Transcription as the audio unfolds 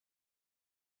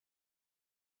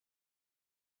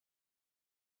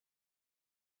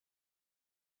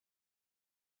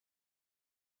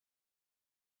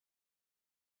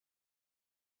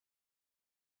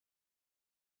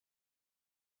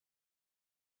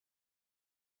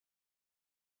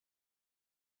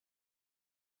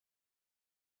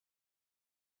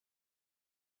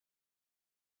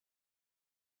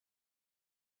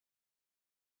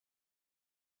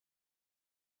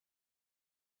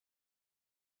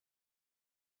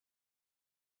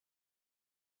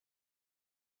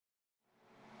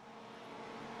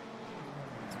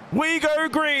We go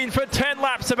green for 10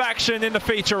 laps of action in the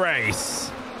feature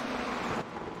race.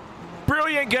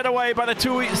 Brilliant getaway by the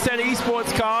two set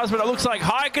esports cars, but it looks like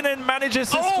Heikkinen manages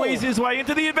to squeeze his way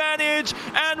into the advantage,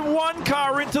 and one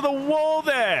car into the wall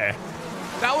there.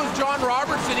 That was John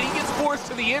Robertson. He gets forced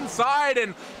to the inside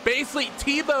and basically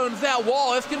T-bones that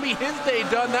wall. That's going to be his day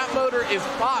done. That motor is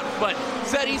popped, but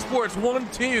Set Esports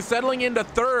 1-2. Settling into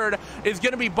third is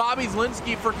going to be Bobby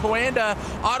Zielinski for Coanda.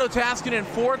 Otto Taskin in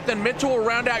fourth, and Mitchell will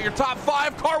round out your top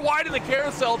five. Car wide in the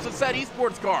carousel. It's a Set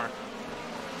Esports car.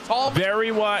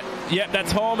 Very wide. Yep,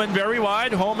 that's Holman, very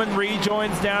wide. Holman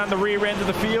rejoins down the rear end of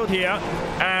the field here.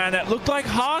 And it looked like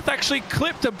Hearth actually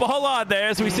clipped a bollard there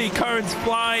as we see cones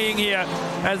flying here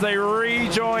as they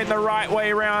rejoin the right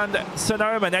way around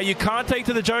Sonoma. Now, you can't take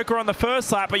to the Joker on the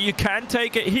first lap, but you can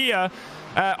take it here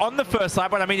on the first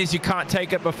lap. What I mean is you can't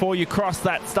take it before you cross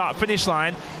that start-finish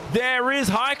line. There is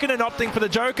Heikkinen opting for the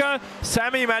Joker.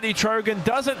 Sammy Matty Trogan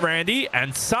doesn't, Randy,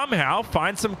 and somehow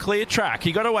finds some clear track.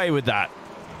 He got away with that.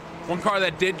 One car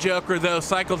that did Joker, though,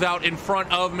 cycles out in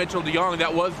front of Mitchell de Jong.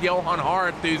 That was Johan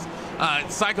Hart, who's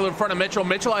cycled in front of Mitchell.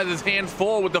 Mitchell has his hands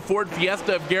full with the Ford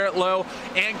Fiesta of Garrett Lowe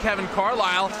and Kevin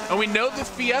Carlisle. And we know this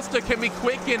Fiesta can be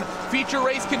quick in feature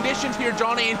race conditions here,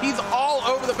 Johnny. And he's all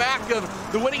over the back of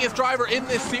the winningest driver in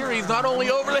this series, not only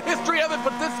over the history of it,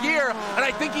 but this year. And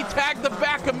I think he tagged the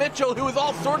back of Mitchell, who was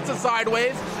all sorts of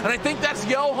sideways. And I think that's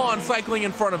Johan cycling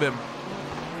in front of him.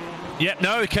 Yep,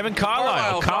 no, Kevin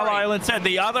Carlisle. Carlisle instead,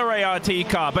 the other ART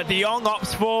car. But de Jong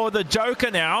opts for the Joker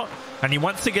now, and he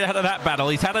wants to get out of that battle.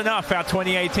 He's had enough, our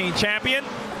 2018 champion.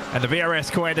 And the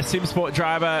VRS Coanda SimSport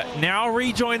driver now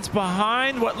rejoins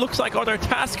behind what looks like Otto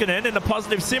Taskinen in the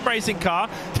positive sim racing car.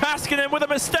 Taskinen with a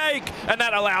mistake, and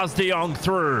that allows de Jong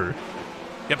through.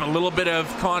 Yep, a little bit of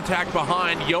contact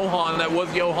behind Johan. That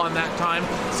was Johan that time.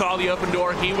 Saw the open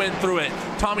door. He went through it.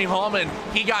 Tommy Hallman,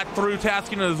 he got through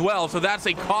Taskinen as well. So that's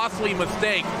a costly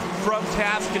mistake from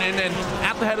Taskinen. And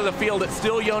at the head of the field, it's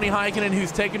still Joni Heikkinen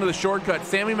who's taken to the shortcut.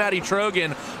 Sammy Matty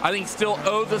Trogan, I think, still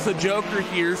owes us a Joker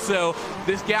here. So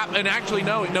this gap, and actually,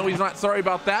 no, he's not. Sorry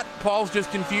about that. Paul's just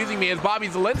confusing me as Bobby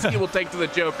Zielinski will take to the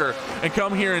Joker and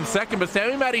come here in second. But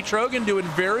Sammy Matty Trogan doing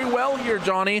very well here,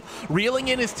 Johnny. Reeling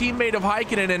in his teammate of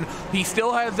Heikkinen, and he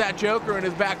still has that Joker in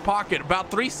his back pocket. About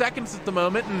 3 seconds at the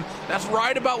moment, and that's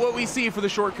right about what we see for the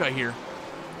shortcut here.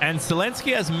 And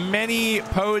Zelensky has many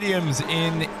podiums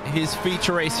in his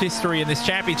feature race history in this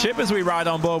championship as we ride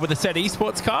on board with the Set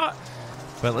Esports car.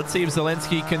 But let's see if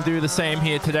Zelensky can do the same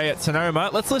here today at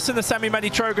Sonoma. Let's listen to Sammy Matty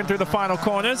Trogan through the final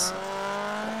corners.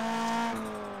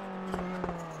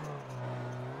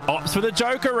 Opts for the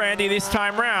Joker, Randy, this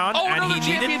time round. Oh, and another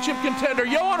championship contender.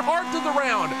 Johan Hart to the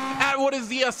round at what is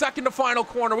the second to final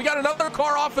corner. We got another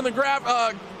car off in the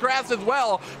grass as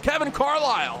well. Kevin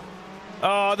Carlisle.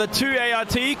 Oh, the two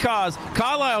ART cars.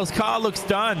 Carlisle's car looks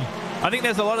done. I think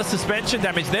there's a lot of suspension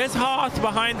damage. There's Hearth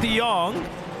behind de Jong.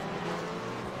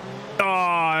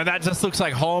 Oh, that just looks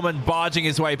like Holman barging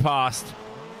his way past.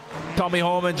 Tommy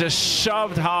Holman just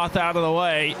shoved Hearth out of the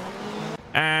way.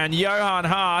 And Johan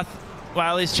Hearth,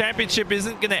 well, his championship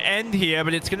isn't going to end here,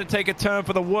 but it's going to take a turn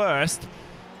for the worst.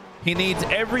 He needs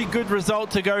every good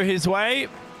result to go his way,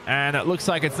 and it looks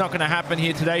like it's not going to happen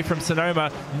here today from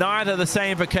Sonoma. Neither the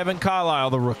same for Kevin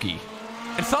Carlisle, the rookie.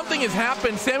 And something has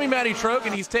happened. Sammy Matty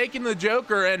Trogan, he's taking the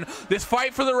Joker, and this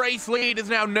fight for the race lead is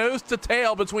now nose to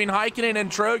tail between Heikkinen and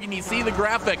Trogan. You see the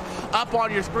graphic up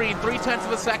on your screen. 0.3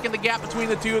 of a second, the gap between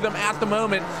the two of them at the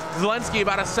moment. Zielinski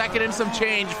about a second and some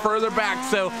change further back.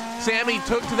 So Sammy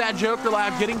took to that Joker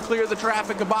lap, getting clear of the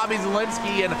traffic of Bobby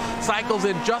Zielinski, and cycles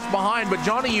in just behind. But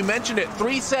Johnny, you mentioned it,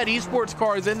 3 Set Esports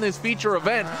cars in this feature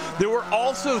event. There were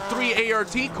also 3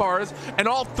 ART cars, and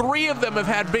all 3 of them have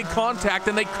had big contact,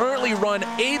 and they currently run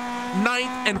 8th,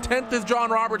 9th, and 10th is John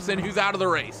Robertson, who's out of the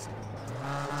race.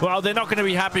 Well, they're not going to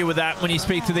be happy with that when you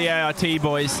speak to the ART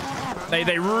boys.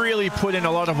 They really put in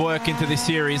a lot of work into this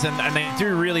series, and they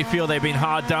do really feel they've been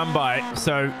hard done by.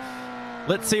 So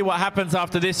let's see what happens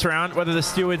after this round, whether the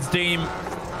stewards deem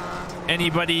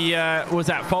anybody was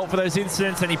at fault for those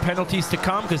incidents, any penalties to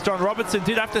come, because John Robertson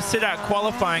did have to sit out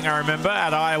qualifying, I remember,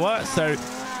 at Iowa. So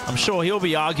I'm sure he'll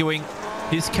be arguing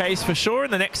his case for sure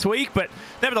in the next week, but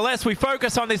nevertheless, we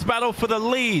focus on this battle for the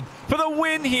lead, for the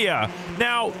win here.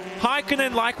 Now,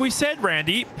 Heikkinen, like we said,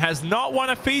 Randy, has not won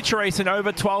a feature race in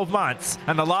over 12 months,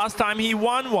 and the last time he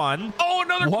won one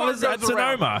was at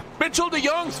Sonoma. Mitchell de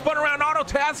Jong spun around Otto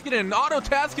Taskinen. Otto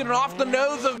Taskinen off the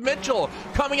nose of Mitchell,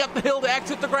 coming up the hill to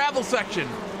exit the gravel section.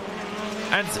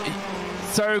 And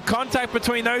so contact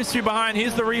between those two behind.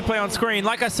 Here's the replay on screen.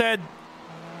 Like I said,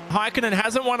 Heikkinen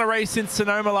hasn't won a race since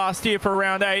Sonoma last year for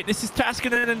round 8. This is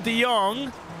Taskinen and de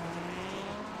Jong.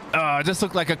 Oh, it just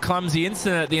looked like a clumsy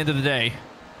incident at the end of the day.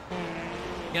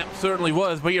 Yep, certainly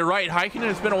was. But you're right. Heikkinen,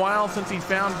 it's been a while since he's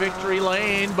found victory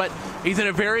lane, but he's in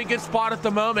a very good spot at the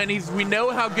moment. We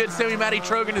know how good Sammy Matty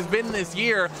Trogan has been this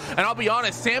year. And I'll be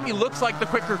honest, Sammy looks like the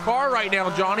quicker car right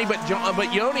now, Johnny, but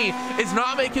Yoni is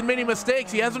not making many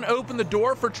mistakes. He hasn't opened the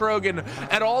door for Trogan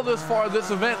at all this far this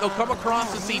event. They'll come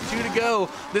across the seat 2 to go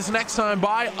this next time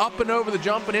by, up and over the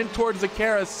jump and in towards the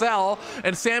carousel.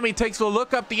 And Sammy takes a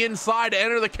look up the inside to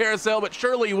enter the carousel, but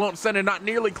surely he won't send it, not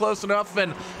nearly close enough.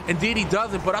 And indeed he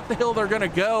doesn't. But up the hill they're going to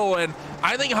go, and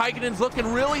I think Heikkinen's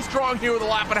looking really strong here with a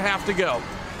lap and a half to go.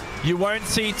 You won't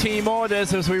see team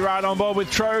orders as we ride on board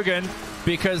with Trogan,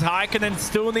 because Heikkinen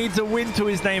still needs a win to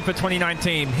his name for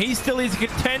 2019. He still is in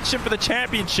contention for the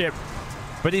championship,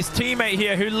 but his teammate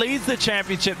here, who leads the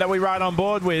championship that we ride on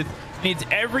board with, needs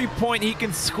every point he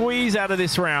can squeeze out of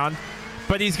this round,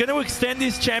 but he's going to extend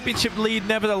his championship lead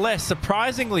nevertheless,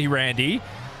 surprisingly, Randy.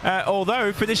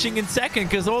 Although finishing in second,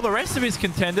 because all the rest of his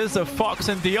contenders of Fox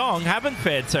and De Jong haven't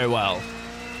fared so well.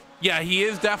 Yeah, he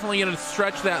is definitely going to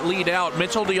stretch that lead out.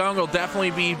 Mitchell De Jong will definitely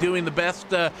be doing the best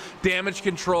damage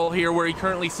control here, where he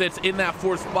currently sits in that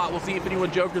 4th spot. We'll see if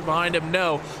anyone jokers behind him.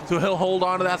 No, so he'll hold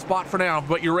on to that spot for now.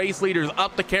 But your race leaders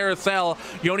up the carousel.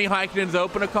 Joni Heikkinen's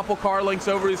opened a couple car lengths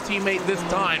over his teammate this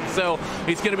time, so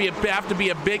it's going to have to be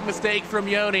a big mistake from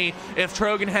Joni if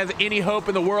Trogan has any hope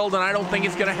in the world, and I don't think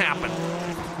it's going to happen.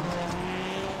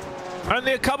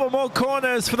 Only a couple more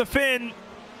corners for the Finn.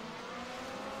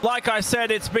 Like I said,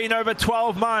 it's been over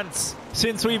 12 months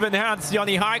since we've announced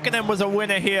Joni Heikkinen was a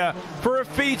winner here for a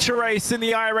feature race in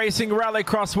the iRacing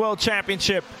Rallycross World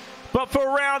Championship. But for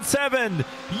round 7,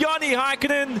 Joni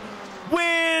Heikkinen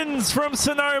wins from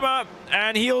Sonoma,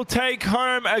 and he'll take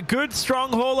home a good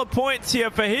strong haul of points here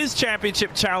for his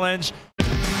championship challenge.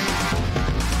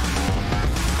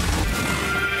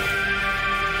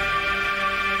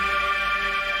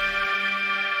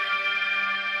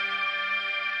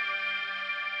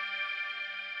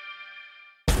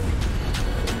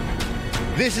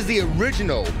 This is the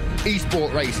original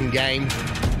esport racing game.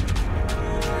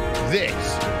 This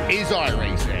is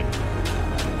iRacing.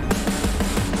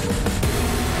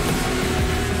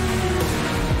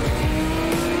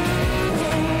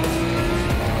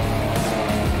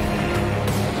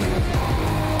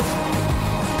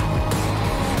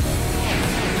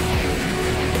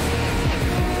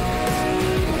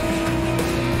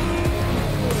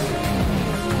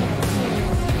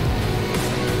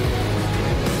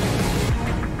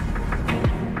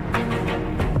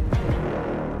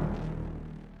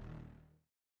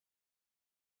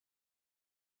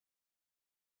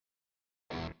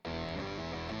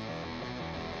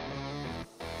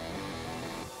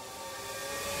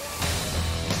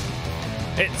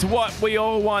 It's what we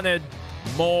all wanted.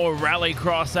 More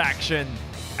rallycross action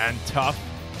and tough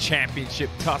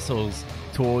championship tussles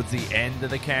towards the end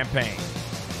of the campaign.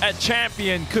 A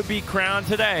champion could be crowned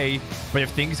today, but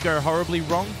if things go horribly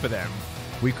wrong for them,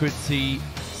 we could see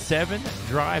 7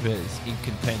 drivers in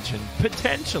contention.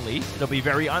 Potentially, it'll be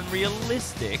very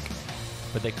unrealistic,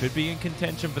 but they could be in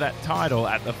contention for that title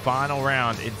at the final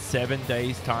round in 7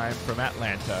 days' time from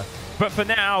Atlanta. But for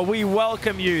now, we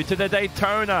welcome you to the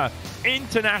Daytona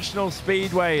International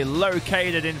Speedway,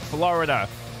 located in Florida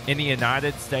in the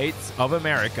United States of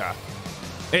America.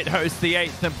 It hosts the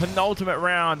 8th and penultimate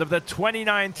round of the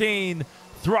 2019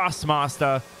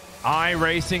 Thrustmaster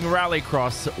iRacing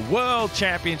Rallycross World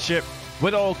Championship,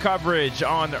 with all coverage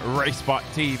on RaceBot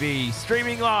TV,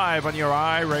 streaming live on your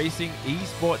iRacing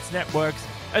Esports Network's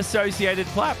associated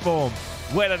platform,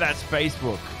 whether that's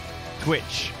Facebook,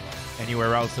 Twitch,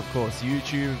 anywhere else, of course,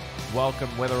 YouTube. Welcome,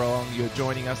 whether along you're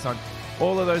joining us on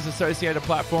all of those associated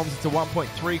platforms. It's a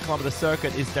 1.3 kilometer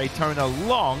circuit. Is Daytona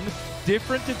long,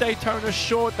 different to Daytona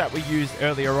short that we used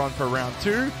earlier on for round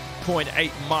 2,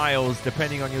 0.8 miles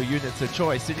depending on your units of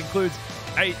choice. It includes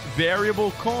 8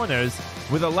 variable corners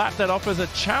with a lap that offers a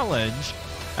challenge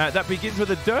that begins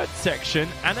with a dirt section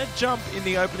and a jump in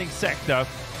the opening sector,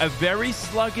 a very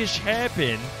sluggish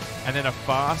hairpin, and then a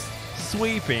fast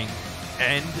sweeping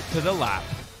end to the lap.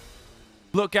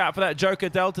 Look out for that Joker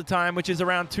Delta time, which is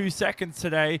around 2 seconds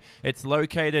today. It's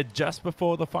located just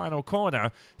before the final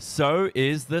corner. So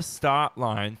is the start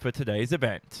line for today's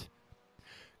event.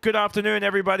 Good afternoon,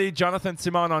 everybody. Jonathan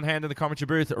Simon on hand in the commentary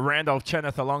booth. Randolph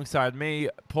Cheneth alongside me.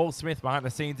 Paul Smith behind the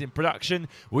scenes in production.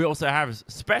 We also have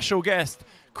special guest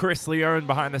Chris Leone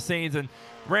behind the scenes. And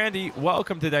Randy,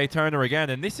 welcome to Daytona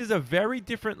again. And this is a very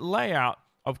different layout,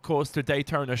 of course, to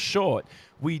Daytona Short.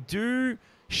 We do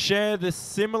share the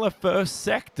similar first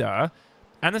sector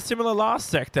and a similar last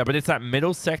sector, but it's that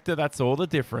middle sector that's all the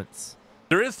difference.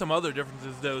 There is some other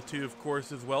differences, though, too, of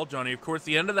course, as well, Johnny. Of course,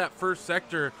 the end of that first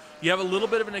sector, you have a little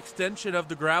bit of an extension of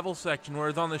the gravel section,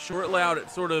 whereas on the short layout,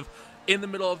 it's sort of in the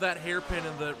middle of that hairpin,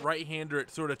 and the right-hander,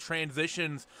 it sort of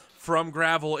transitions from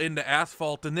gravel into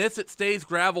asphalt. In this, it stays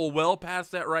gravel well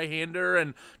past that right-hander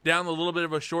and down a little bit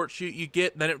of a short chute you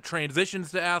get, and then it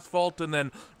transitions to asphalt and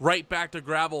then right back to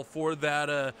gravel for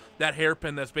that that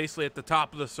hairpin that's basically at the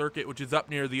top of the circuit, which is up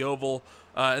near the oval.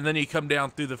 And then you come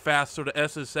down through the fast sort of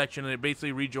S's section, and it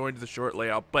basically rejoins the short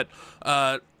layout. But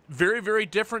very, very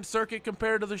different circuit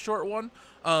compared to the short one.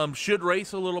 Should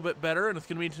race a little bit better, and it's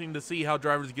going to be interesting to see how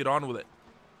drivers get on with it.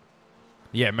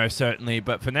 Yeah, most certainly.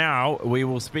 But for now, we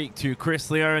will speak to Chris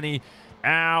Leone,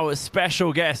 our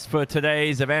special guest for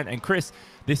today's event. And Chris,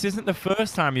 this isn't the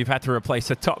first time you've had to replace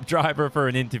a top driver for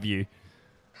an interview.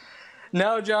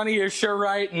 No, Johnny, you're sure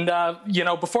right. And,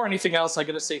 before anything else, I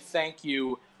got to say thank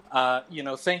you.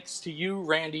 Thanks to you,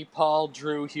 Randy, Paul,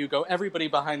 Drew, Hugo, everybody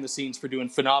behind the scenes for doing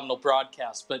phenomenal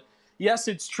broadcasts. But yes,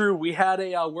 it's true. We had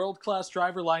a world-class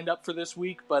driver lined up for this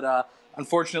week, but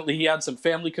unfortunately he had some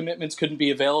family commitments, couldn't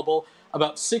be available.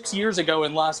 About 6 years ago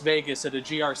in Las Vegas at a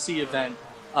GRC event,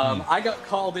 I got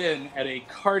called in at a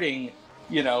karting,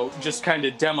 just kind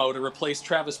of demo to replace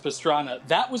Travis Pastrana.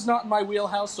 That was not in my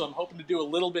wheelhouse, so I'm hoping to do a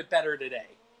little bit better today.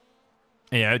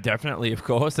 Yeah, definitely, of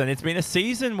course. And it's been a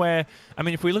season where, I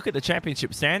mean, if we look at the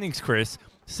championship standings, Chris,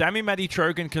 Sammy Matty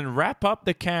Trogan can wrap up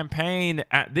the campaign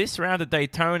at this round of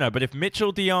Daytona, but if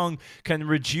Mitchell de Jong can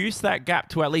reduce that gap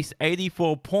to at least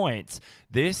 84 points,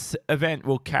 this event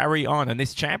will carry on, and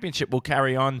this championship will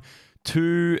carry on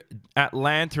to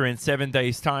Atlanta in 7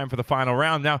 days' time for the final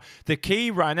round. Now, the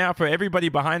key right now for everybody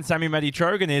behind Sammy Matty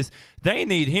Trogan is they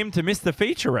need him to miss the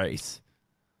feature race.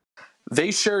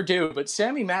 They sure do, but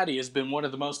Sammy Matty has been one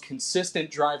of the most consistent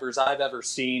drivers I've ever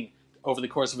seen over the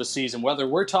course of a season, whether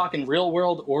we're talking real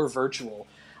world or virtual.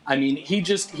 I mean,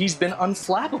 he's been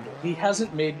unflappable. He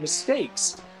hasn't made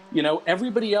mistakes.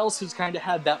 Everybody else has kind of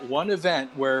had that one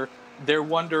event where they're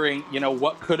wondering,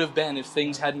 what could have been if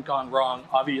things hadn't gone wrong.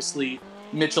 Obviously,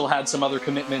 Mitchell had some other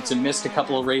commitments and missed a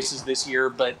couple of races this year,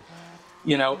 but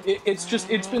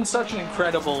it's been such an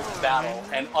incredible battle.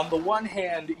 And on the one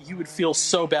hand, you would feel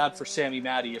so bad for Sammy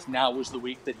Matty if now was the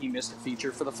week that he missed a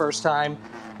feature for the first time,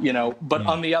 but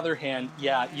on the other hand,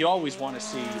 yeah, you always want to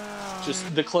see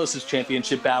just the closest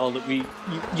championship battle that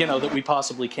we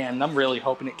possibly can. And I'm really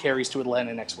hoping it carries to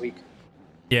Atlanta next week.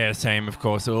 Yeah, same, of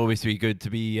course. It'll always be good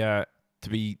to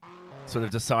be sort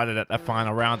of decided at the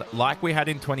final round like we had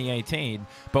in 2018.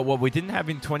 But what we didn't have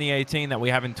in 2018 that we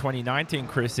have in 2019,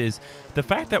 Chris, is the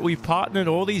fact that we partnered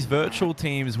all these virtual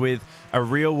teams with a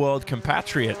real-world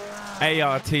compatriot,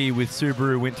 ART with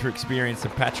Subaru Winter Experience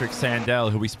and Patrick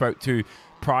Sandell, who we spoke to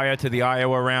prior to the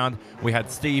Iowa round. We had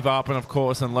Steve Arpin, of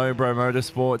course, and Lowbro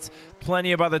Motorsports.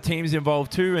 Plenty of other teams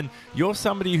involved too. And you're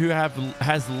somebody who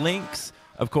has links,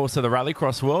 of course, to the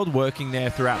Rallycross world, working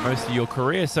there throughout most of your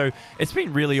career. So it's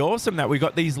been really awesome that we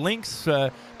got these links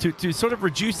to sort of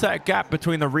reduce that gap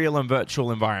between the real and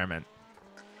virtual environment.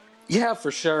 Yeah,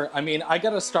 for sure. I mean, I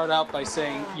got to start out by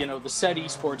saying, the SET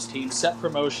esports team, SET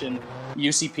Promotion,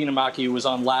 UC Pinamaki, who was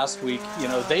on last week,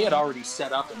 they had already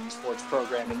set up an esports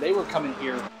program, and they were coming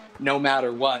here no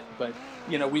matter what. But,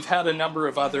 we've had a number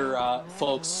of other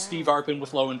folks, Steve Arpin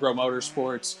with Low and Bro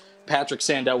Motorsports, Patrick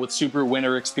Sandell with Subaru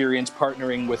Winter Experience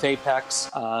partnering with Apex.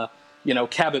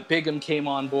 Cabot Bigham came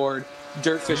on board.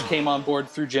 Dirtfish came on board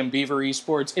through Jim Beaver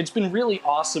Esports. It's been really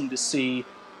awesome to see,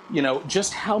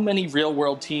 just how many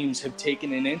real-world teams have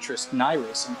taken an interest in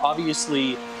iRacing.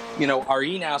 Obviously, our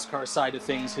eNASCAR side of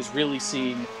things has really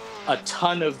seen a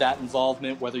ton of that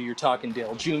involvement, whether you're talking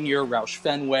Dale Jr., Roush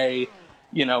Fenway,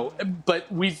 but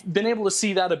we've been able to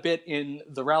see that a bit in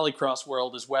the Rallycross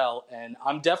world as well. And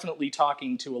I'm definitely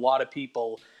talking to a lot of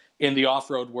people in the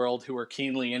off-road world who are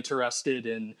keenly interested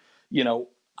in,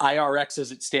 iRX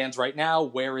as it stands right now,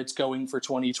 where it's going for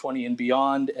 2020 and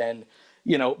beyond. And,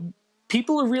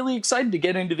 people are really excited to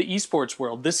get into the esports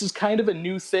world. This is kind of a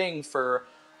new thing for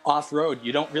off-road.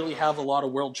 You don't really have a lot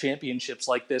of world championships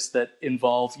like this that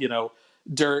involve,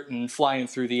 dirt and flying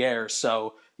through the air.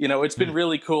 So, it's been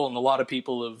really cool, and a lot of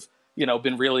people have,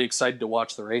 been really excited to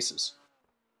watch the races.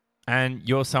 And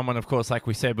you're someone, of course, like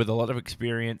we said, with a lot of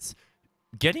experience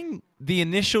getting the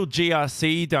initial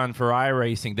GRC done for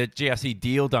iRacing, the GRC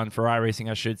deal done for iRacing,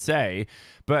 I should say.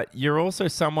 But you're also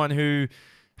someone who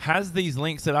has these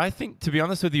links that I think, to be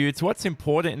honest with you, it's what's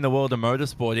important in the world of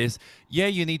motorsport is, yeah,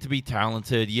 you need to be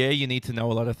talented. Yeah, you need to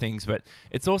know a lot of things, but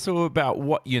it's also about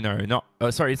what you know,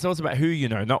 it's also about who you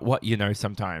know, not what you know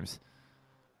sometimes.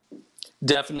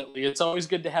 Definitely. It's always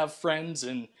good to have friends,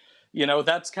 and,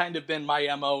 that's kind of been my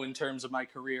MO in terms of my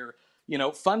career. You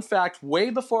know, fun fact, way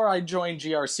before I joined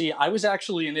GRC, I was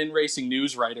actually an in-racing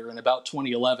news writer in about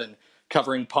 2011,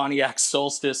 covering Pontiac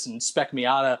Solstice and Spec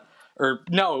Miata, or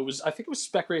no, I think it was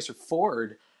Spec Racer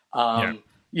Ford.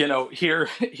 You know, here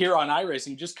on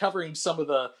iRacing, just covering some of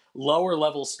the lower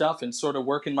level stuff and sort of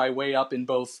working my way up in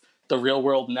both the real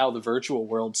world and now the virtual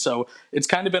world. So it's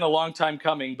kind of been a long time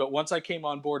coming, but once I came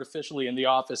on board officially in the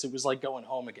office, it was like going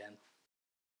home again.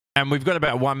 And we've got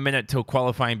about 1 minute till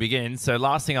qualifying begins. So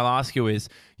last thing I'll ask you is,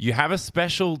 you have a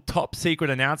special top secret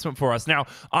announcement for us. Now,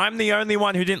 I'm the only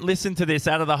one who didn't listen to this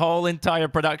out of the whole entire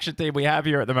production team we have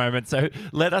here at the moment. So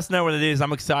let us know what it is.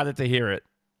 I'm excited to hear it.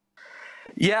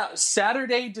 Yeah,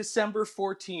 Saturday, December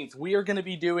 14th, we are going to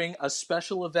be doing a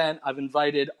special event. I've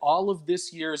invited all of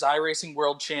this year's iRacing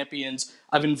World Champions.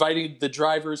 I've invited the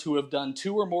drivers who have done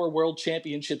 2 or more World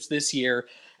Championships this year.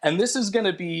 And this is going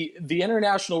to be the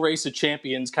International Race of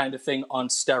Champions kind of thing on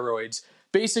steroids.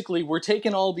 Basically, we're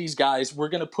taking all these guys, we're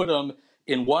going to put them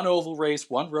in one oval race,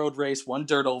 one road race, one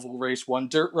dirt oval race, one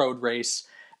dirt road race,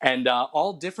 and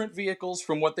all different vehicles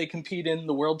from what they compete in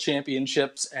the World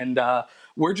Championships. And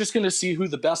we're just going to see who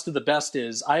the best of the best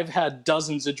is. I've had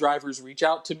dozens of drivers reach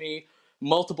out to me,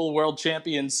 multiple world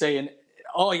champions saying,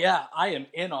 oh yeah, I am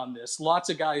in on this. Lots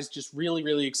of guys just really,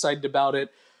 really excited about it.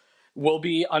 We'll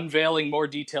be unveiling more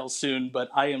details soon, but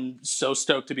I am so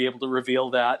stoked to be able to reveal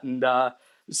that, and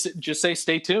just say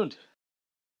stay tuned.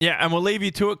 Yeah, and we'll leave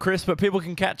you to it, Chris, but people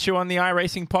can catch you on the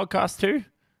iRacing podcast too?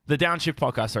 The Downshift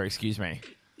podcast, sorry, excuse me.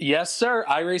 Yes, sir.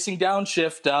 iRacing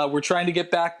Downshift. We're trying to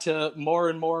get back to more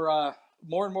and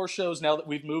more shows now that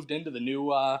we've moved into the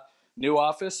new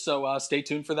office, so stay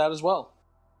tuned for that as well.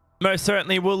 Most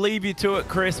certainly. We'll leave you to it,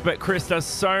 Chris, but Chris does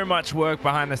so much work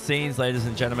behind the scenes, ladies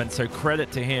and gentlemen, so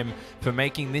credit to him for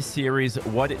making this series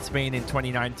what it's been in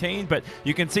 2019. But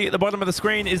you can see at the bottom of the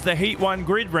screen is the Heat 1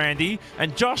 grid, Randy,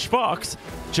 and Josh Fox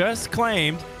just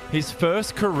claimed his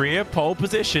first career pole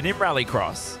position in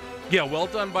Rallycross. Yeah, well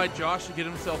done by Josh to get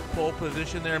himself pole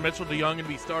position there. Mitchell DeYoung going to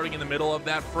be starting in the middle of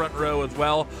that front row as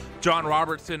well. John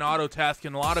Robertson, Otto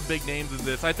Taskin, a lot of big names in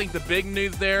this. I think the big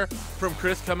news there from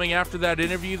Chris coming after that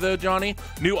interview, though, Johnny,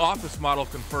 new office model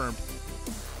confirmed.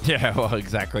 Yeah, well,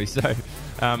 exactly. So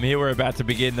here we're about to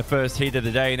begin the first heat of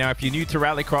the day. Now, if you're new to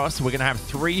Rallycross, we're going to have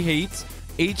 3 heats.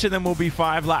 Each of them will be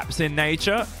 5 laps in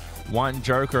nature. 1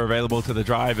 joker available to the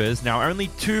drivers. Now, only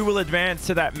 2 will advance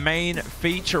to that main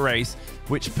feature race,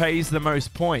 which pays the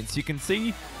most points. You can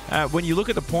see when you look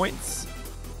at the points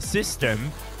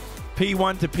system,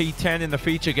 P1 to P10 in the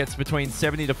feature gets between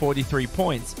 70 to 43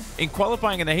 points. In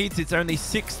qualifying in the heats, it's only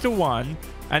 6 to 1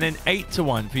 and then 8 to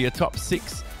 1 for your top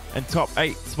 6 and top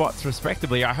 8 spots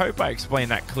respectively. I hope I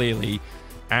explained that clearly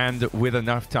and with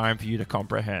enough time for you to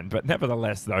comprehend. But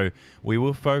nevertheless, though, we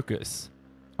will focus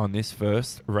on this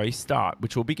first race start,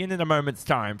 which will begin in a moment's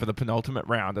time for the penultimate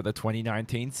round of the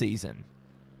 2019 season.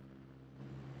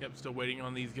 Yep, still waiting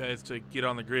on these guys to get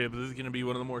on the grid, but this is going to be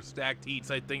one of the more stacked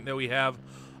heats I think that we have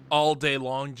all day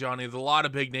long, Johnny. There's a lot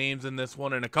of big names in this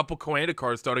one and a couple Coanda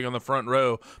cars starting on the front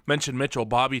row. Mentioned Mitchell,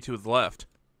 Bobby to his left.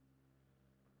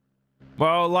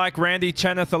 Well, like Randy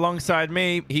Cheneth alongside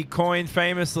me, he coined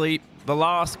famously, the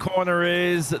last corner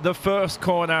is the first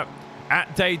corner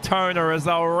at Daytona, as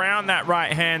they'll round that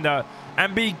right-hander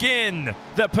and begin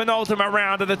the penultimate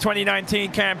round of the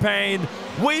 2019 campaign.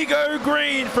 We go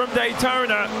green from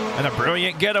Daytona, and a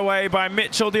brilliant getaway by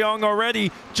Mitchell DeYoung already.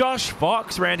 Josh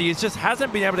Fox, Randy, just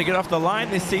hasn't been able to get off the line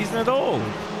this season at all.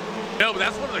 No, but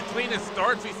that's one of the cleanest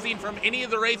starts we've seen from any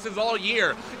of the races all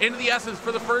year. Into the S's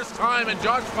for the first time, and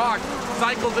Josh Fox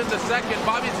cycles into second.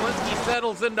 Bobby Zielinski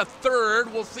settles into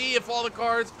third. We'll see if all the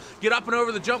cars get up and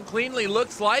over the jump cleanly.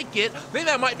 Looks like it. I think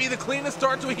that might be the cleanest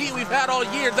start to a heat we've had all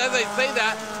year. As I say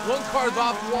that, one car's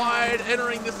off wide,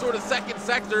 entering this sort of second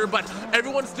sector, but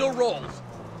everyone still rolls.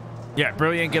 Yeah,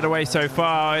 brilliant getaway so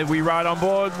far. We ride on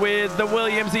board with the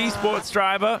Williams Esports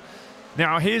driver.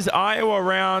 Now, his Iowa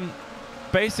round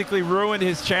basically ruined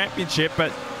his championship,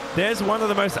 but there's one of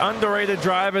the most underrated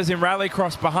drivers in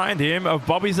Rallycross behind him of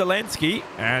Bobby Zielinski,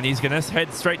 and he's going to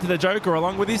head straight to the Joker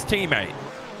along with his teammate.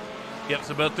 Yep,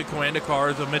 so both the Coanda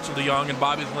cars of Mitchell DeYoung and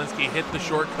Bobby Zielinski hit the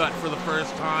shortcut for the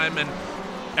first time, and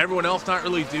everyone else not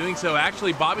really doing so.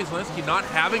 Actually, Bobby Zielinski not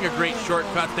having a great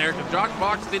shortcut there because Josh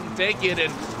Fox didn't take it,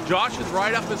 and Josh is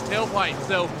right up his tailpipe.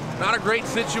 So not a great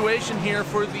situation here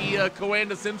for the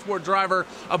Coanda Simsport driver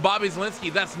of Bobby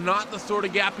Zielinski. That's not the sort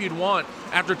of gap you'd want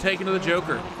after taking to the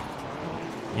Joker.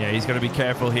 Yeah, he's going to be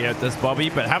careful here, does Bobby.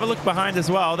 But have a look behind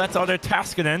as well. That's Otto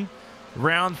Taskin,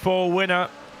 round 4 winner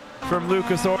from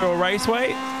Lucas Oil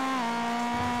Raceway.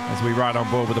 As we ride on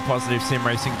board with a positive sim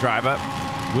racing driver.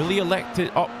 Will he elect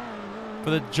it? Oh, for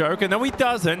the Joker. No, he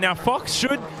doesn't. Now, Fox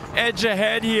should edge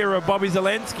ahead here of Bobby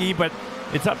Zelensky, but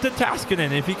it's up to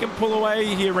Taskinen. If he can pull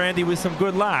away here, Randy, with some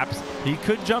good laps, he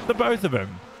could jump the both of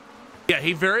them. Yeah,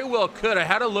 he very well could. I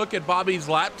had a look at Bobby's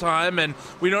lap time, and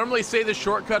we normally say the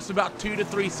shortcut's about 2 to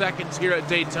 3 seconds here at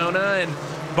Daytona, and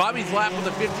Bobby's lap was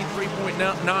a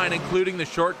 53.9, including the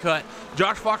shortcut.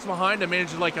 Josh Fox behind him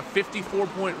managed like a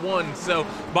 54.1, so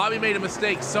Bobby made a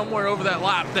mistake somewhere over that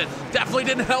lap that definitely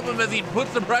didn't help him as he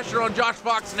puts the pressure on Josh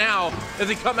Fox now as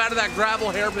he come out of that gravel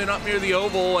hairpin up near the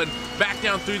oval and back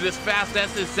down through this fast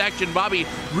S's section. Bobby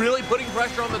really putting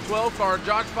pressure on the 12 car.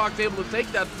 Josh Fox able to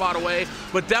take that spot away,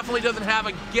 but definitely doesn't have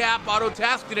a gap. Otto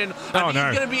Taskinen,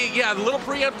 he's going to be, a little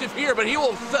preemptive here, but he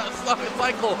will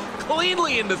cycle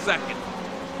cleanly into second.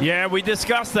 Yeah, we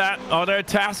discussed that. Otto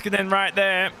Taskinen right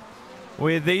there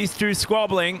with these two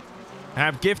squabbling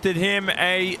have gifted him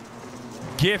a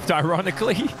gift,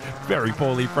 ironically. Very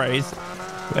poorly phrased.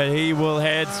 But he will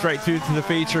head straight through to the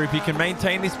feature if he can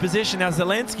maintain this position. Now,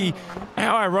 Zelensky,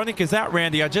 how ironic is that,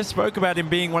 Randy? I just spoke about him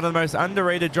being one of the most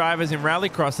underrated drivers in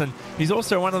Rallycross, and he's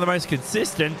also one of the most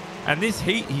consistent. And this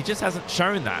heat, he just hasn't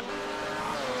shown that.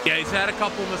 Yeah, he's had a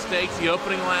couple mistakes. The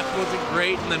opening lap wasn't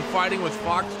great, and then fighting with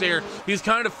Fox there, he's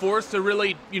kind of forced to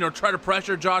really, try to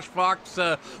pressure Josh Fox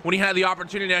when he had the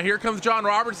opportunity. Now, here comes John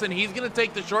Robertson. He's going to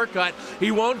take the shortcut. He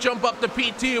won't jump up to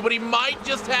P2, but he might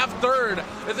just have third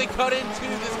as they cut into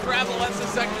this gravel S's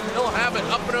section. He'll have it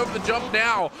up and over the jump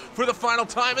now for the final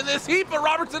time in this heat, but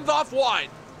Robertson's off wide.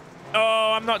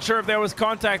 Oh, I'm not sure if there was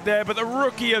contact there, but the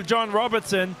rookie of John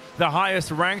Robertson, the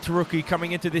highest ranked rookie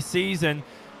coming into this season,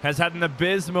 has had an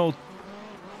abysmal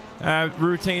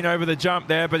routine over the jump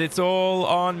there, but it's all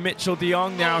on Mitchell de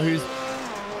Jong now, who's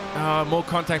more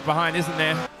contact behind, isn't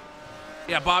there?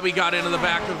 Yeah, Bobby got into the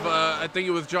back of, I think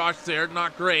it was Josh there.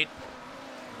 Not great.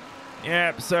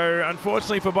 Yeah, so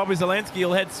unfortunately for Bobby Zelensky,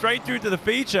 he'll head straight through to the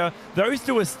feature. Those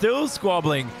two are still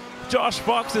squabbling. Josh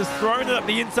Fox has thrown it up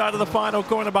the inside of the final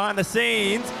corner behind the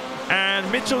scenes, and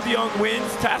Mitchell de Jong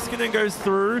wins. Taskinen goes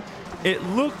through. It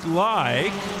looked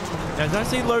like, as I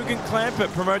see Logan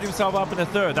Clampett promote himself up in the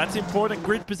third. That's important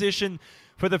grid position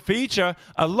for the feature.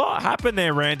 A lot happened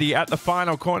there, Randy, at the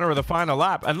final corner of the final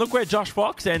lap. And look where Josh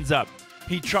Fox ends up.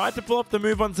 He tried to pull up the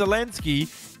move on Zelensky,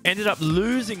 ended up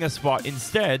losing a spot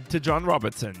instead to John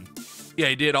Robertson. Yeah,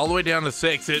 he did, all the way down to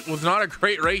 6. It was not a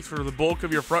great race for the bulk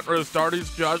of your front row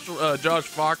starters. Josh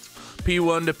Fox,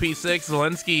 P1 to P6.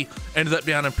 Zelensky ended up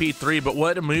down in P3, but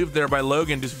what a move there by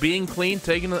Logan. Just being clean,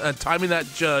 timing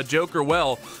that Joker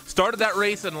well. Started that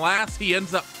race in last, he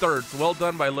ends up third. So well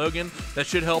done by Logan. That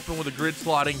should help him with the grid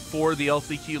slotting for the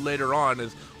LCQ later on,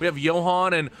 as we have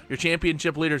Johan and your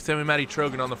championship leader, Sami-Matti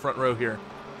Trogan, on the front row here.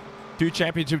 2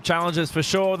 championship challenges for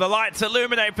sure. The lights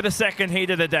illuminate for the second heat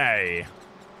of the day.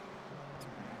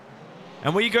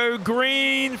 And we go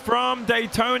green from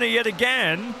Daytona yet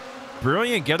again.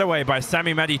 Brilliant getaway by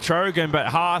Sami-Matti Trogan, but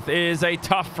Hearth is a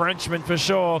tough Frenchman for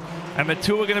sure. And the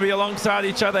two are going to be alongside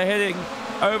each other heading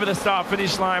over the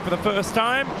start-finish line for the first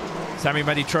time.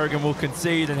 Sami-Matti Trogan will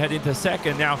concede and head into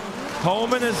second. Now,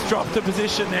 Holman has dropped a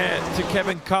position there to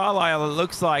Kevin Carlisle, it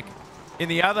looks like, in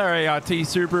the other ART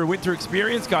Subaru Winter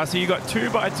Experience car. So you got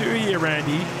 2x2 here,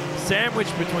 Randy,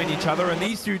 sandwiched between each other, and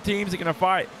these two teams are going to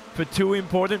fight for 2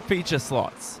 important feature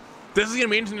slots. This is going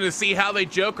to be interesting to see how they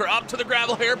joker up to the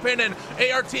gravel hairpin, and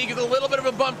ART gives a little bit of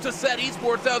a bump to Set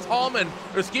Esports. That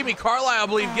was Carlisle, I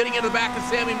believe, getting in the back of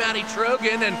Sami-Matti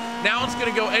Trogan, and now it's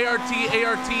going to go ART,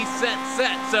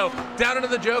 set. So down into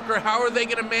the joker, how are they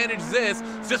going to manage this?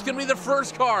 It's just going to be the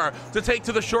first car to take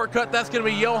to the shortcut. That's going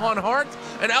to be Johan Hart,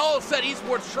 and Set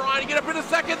Esports trying to get up into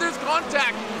second. There's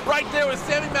contact right there with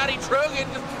Sami-Matti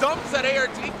Trogan. Just dumps that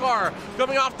ART car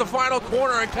coming off the final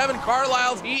corner, and Kevin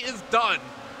Carlisle's heat is done.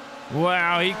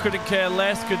 Wow, he couldn't care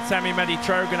less, could Sami-Matti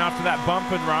Trogan, after that bump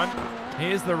and run.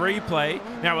 Here's the replay.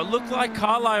 Now, it looked like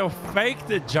Carlisle faked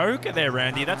the joker there,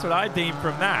 Randy. That's what I deemed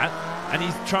from that. And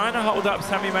he's trying to hold up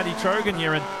Sami-Matti Trogan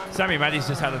here, and Sami-Matti's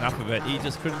just had enough of it. He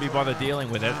just couldn't be bothered dealing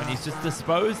with it, and he's just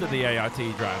disposed of the ART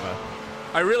driver.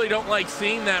 I really don't like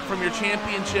seeing that from your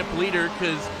championship leader,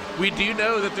 because we do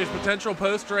know that there's potential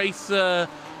post-race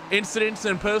incidents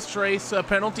and post-race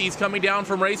penalties coming down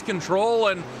from race control,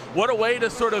 and what a way to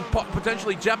sort of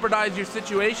potentially jeopardize your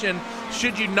situation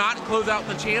should you not close out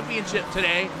the championship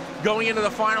today going into the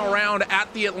final round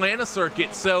at the Atlanta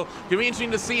circuit. So it'll be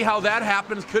interesting to see how that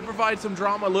happens. Could provide some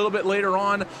drama a little bit later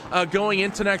on going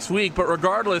into next week, but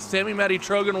regardless, Sami-Matti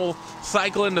Trogan will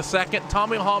cycle into second,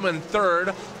 Tommy Hallman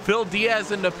third, Phil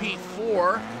Diaz into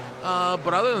P4,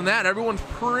 but other than that, everyone's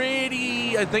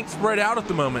pretty, I think, spread out at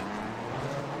the moment.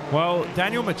 Well,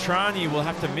 Daniel Matrani will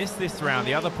have to miss this round,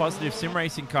 the other positive sim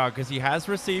racing car, because he has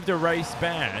received a race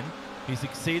ban. He's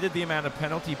exceeded the amount of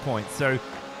penalty points. So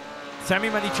Sammy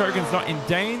Matitrogan's not in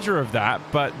danger of that,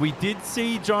 but we did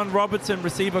see John Robertson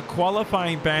receive a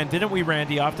qualifying ban, didn't we,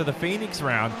 Randy, after the Phoenix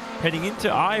round, heading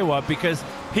into Iowa, because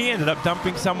he ended up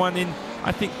dumping someone in,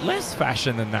 I think, less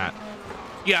fashion than that.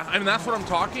 Yeah, I mean, that's what I'm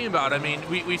talking about. I mean,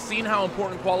 we've seen how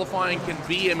important qualifying can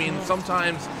be. I mean,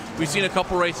 sometimes we've seen a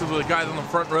couple races where the guys on the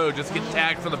front row just get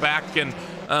tagged from the back and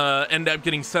end up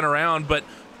getting sent around. But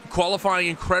qualifying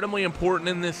incredibly important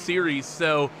in this series.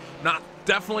 So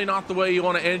definitely not the way you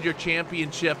want to end your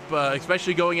championship,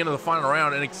 especially going into the final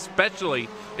round, and especially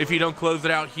if you don't close it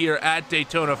out here at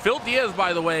Daytona. Phil Diaz,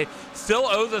 by the way, still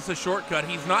owes us a shortcut.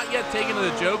 He's not yet taken to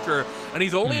the Joker, and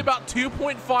he's only about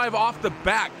 2.5 off the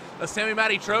back of Sammy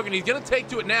Matitrogan. He's going to take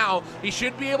to it now. He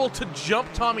should be able to jump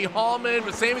Tommy Hallman,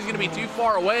 but Sammy's going to be too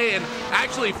far away, and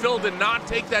actually Phil did not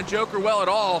take that Joker well at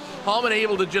all. Hallman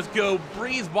able to just go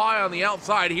breeze by on the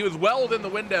outside. He was well within the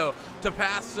window to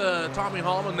pass Tommy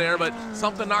Hallman there, but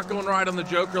something not going right on the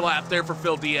Joker lap there for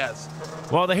Phil Diaz.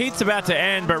 Well, the heat's about to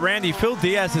end, but Randy, Phil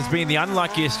Diaz has been the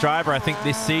unluckiest driver, I think,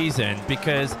 this season,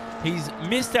 because he's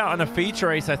missed out on a feature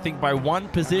race, I think, by one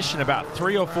position about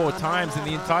 3 or 4 times in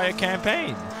the entire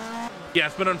campaign. Yeah,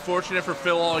 it's been unfortunate for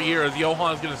Phil all year, as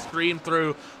Johan's going to scream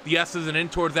through the S's and in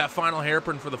towards that final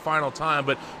hairpin for the final time.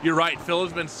 But you're right, Phil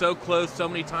has been so close so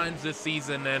many times this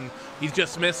season, and he's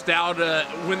just missed out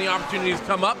when the opportunities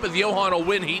come up, as Johan will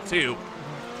win Heat 2.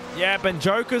 Yeah, but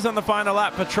Joker's on the final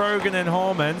lap for Trogan and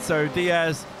Hallman, so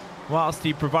Diaz, whilst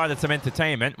he provided some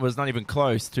entertainment, was not even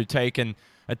close to taking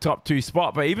a top 2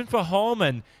 spot. But even for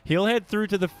Hallman, he'll head through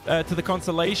to the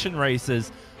consolation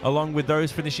races along with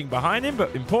those finishing behind him.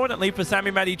 But importantly for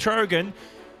Sammy Matitrogan,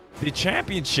 the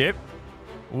championship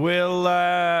will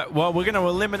well, we're going to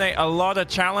eliminate a lot of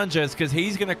challengers, because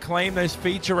he's going to claim those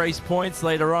feature race points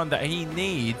later on that he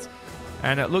needs,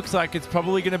 and it looks like it's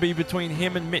probably going to be between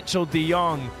him and Mitchell de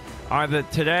Jong either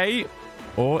today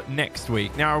or next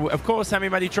week. Now, of course, Sammy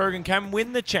Matitrogan can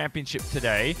win the championship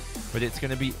today, but it's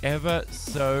going to be ever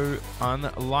so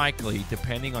unlikely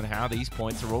depending on how these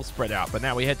points are all spread out. But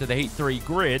now we head to the Heat 3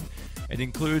 grid. It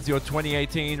includes your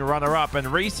 2018 runner-up and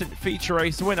recent feature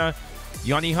race winner,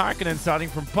 Joni Heikkinen, starting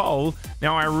from pole.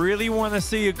 Now, I really want to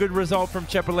see a good result from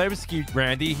Chepelevsky,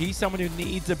 Randy. He's someone who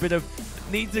needs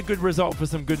a good result for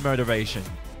some good motivation.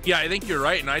 Yeah, I think you're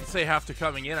right, and I'd say after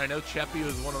coming in, I know Cheppy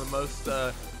was one of the most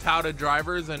touted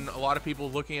drivers, and a lot of people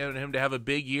looking at him to have a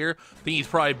big year. I think he's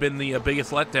probably been the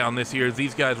biggest letdown this year as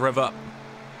these guys rev up.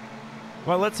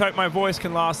 Well, let's hope my voice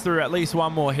can last through at least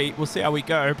one more heat. We'll see how we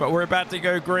go, but we're about to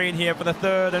go green here for the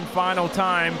 3rd and final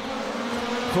time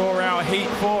for our heat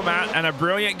format, and a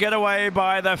brilliant getaway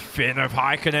by the Finn of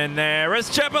Heikkinen there as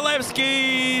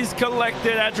Chepelevsky's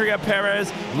collected Adria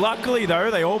Perez. Luckily, though,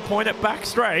 they all point it back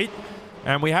straight,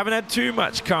 and we haven't had too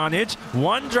much carnage.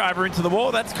 One driver into the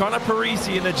wall, that's Connor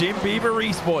Parisi in the Jim Beaver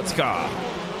Esports car.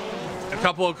 A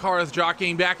couple of cars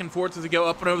jockeying back and forth as they go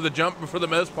up and over the jump, but for the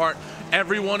most part,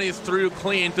 everyone is through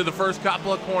clean through the first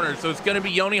couple of corners. So it's going to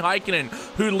be Joni Heikkinen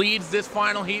who leads this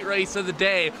final heat race of the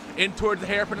day in towards the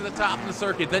hairpin to the top of the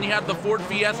circuit. Then you have the Ford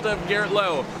Fiesta of Garrett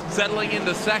Lowe settling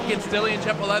into second. Stilian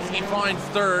Chepelevsky finds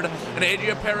third, and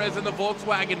Adria Perez in the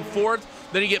Volkswagen fourth.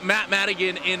 Then you get Matt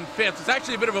Madigan in fifth. It's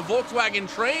actually a bit of a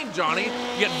Volkswagen train, Johnny.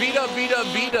 You get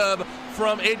V-Dub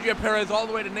from Adria Perez all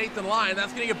the way to Nathan Lyon.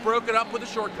 That's going to get broken up with a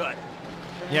shortcut.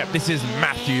 Yep, this is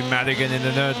Matthew Madigan in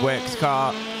the Nerdworks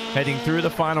car heading through the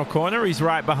final corner. He's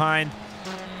right behind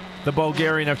the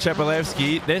Bulgarian of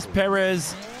Chepelevsky. There's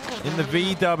Perez in the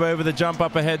V-Dub over the jump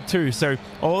up ahead too. So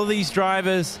all of these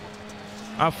drivers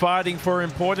are fighting for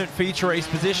important feature race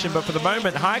position, but for the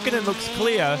moment, Heikkinen looks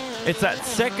clear. It's that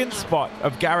second spot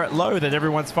of Garrett Lowe that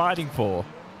everyone's fighting for.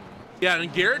 Yeah,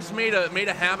 and Garrett's made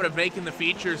a habit of making the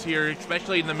features here,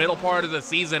 especially in the middle part of the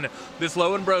season. This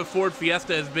Lowenbro Ford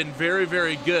Fiesta has been very,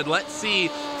 very good. Let's see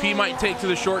if he might take to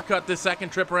the shortcut this second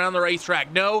trip around the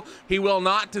racetrack. No, he will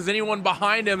not. Does anyone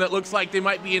behind him that looks like they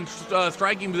might be in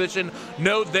striking position?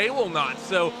 No, they will not.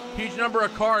 So, huge number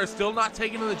of cars still not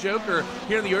taking to the Joker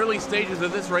here in the early stages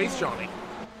of this race, Johnny.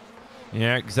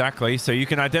 Yeah, exactly. So you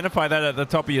can identify that at the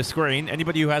top of your screen.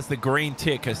 Anybody who has the green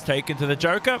tick has taken to the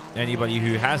Joker. Anybody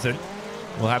who hasn't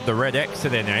will have the red X to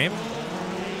their name.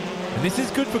 And this is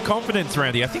good for confidence,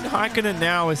 Randy. I think Heikkinen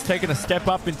now has taken a step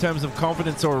up in terms of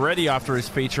confidence already after his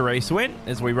feature race win,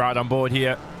 as we ride on board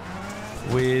here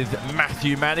with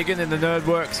Matthew Madigan in the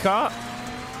Nerdworks car.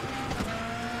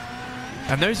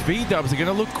 And those V-Dubs are going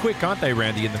to look quick, aren't they,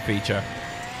 Randy, in the feature?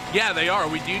 Yeah, they are.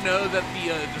 We do know that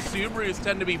the Subarus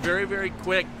tend to be very, very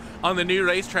quick on the new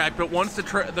racetrack, but once the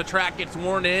track gets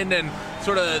worn in and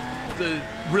sort of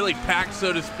really packed,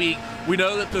 so to speak, we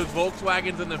know that those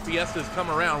Volkswagens and the Fiestas come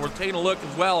around. We're taking a look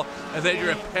as well as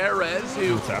Adrian Perez,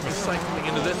 who is cycling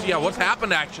into this. Yeah, what's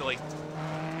happened actually?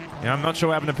 Yeah, I'm not sure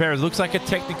what happened to Perez. Looks like a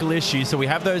technical issue. So we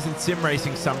have those in sim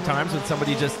racing sometimes when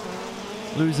somebody just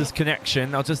loses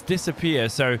connection. They'll just disappear.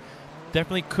 So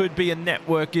definitely could be a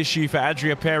network issue for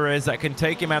Adria Perez that can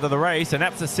take him out of the race. And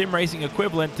that's a sim racing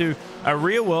equivalent to a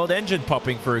real world engine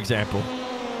popping, for example.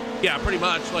 Yeah, pretty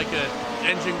much like an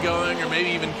engine going or maybe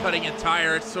even cutting a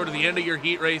tire. It's sort of the end of your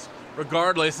heat race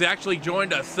regardless. He actually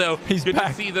joined us, so he's good back.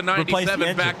 To see the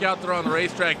 97 back out there on the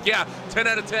racetrack. Yeah, 10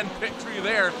 out of 10 victory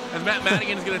there as Matt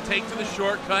Madigan is going to take to the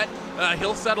shortcut.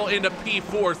 He'll settle into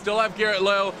P4. Still have Garrett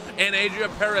Lowe and Adrian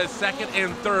Perez second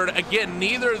and third. Again,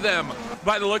 neither of them,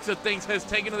 by the looks of things, has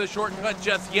taken to the shortcut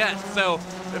just yet. So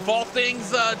if all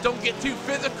things don't get too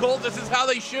physical, this is how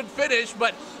they should finish.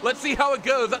 But let's see how it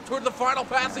goes up toward the final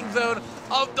passing zone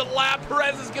of the lap.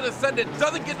 Perez is going to send it.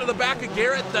 Doesn't get to the back of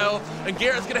Garrett, though. And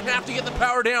Garrett's going to have to get the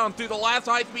power down through the last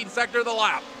high-speed sector of the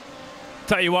lap.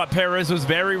 Tell you what, Perez was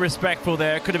very respectful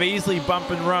there. Could have easily bump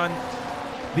and run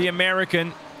the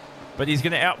American, but he's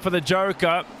going to out for the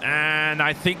Joker, and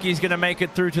I think he's going to make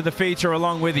it through to the feature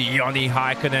along with Joni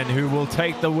Heikkinen, who will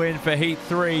take the win for Heat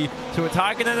 3. So it's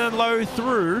Heikkinen and Lowe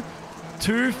through.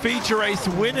 2 feature race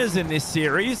winners in this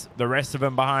series. The rest of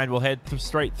them behind will head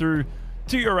straight through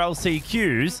to your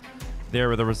LCQs. There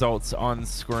are the results on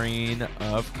screen,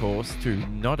 of course, to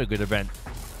not a good event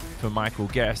for Michael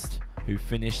Guest, who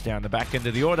finished down the back end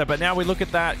of the order. But now we look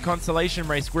at that consolation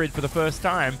race grid for the first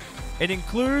time. It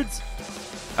includes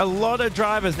a lot of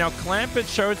drivers. Now, Clampett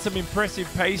showed some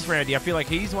impressive pace, Randy. I feel like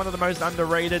he's one of the most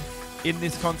underrated in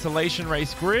this consolation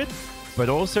race grid. But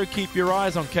also keep your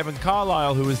eyes on Kevin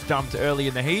Carlisle, who was dumped early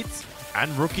in the heats, and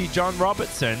rookie John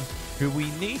Robertson, who we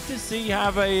need to see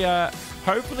have a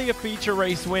hopefully a feature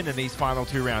race win in these final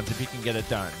 2 rounds if he can get it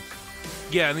done.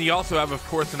 Yeah, and you also have, of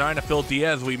course, the 9 of Phil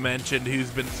Diaz we mentioned, who's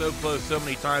been so close so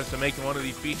many times to making one of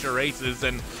these feature races.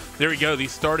 And there we go.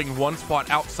 He's starting one spot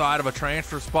outside of a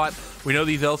transfer spot. We know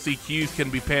these LCQs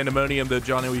can be pandemonium, though,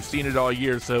 Johnny. We've seen it all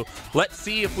year. So let's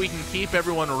see if we can keep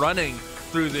everyone running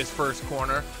through this first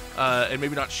corner and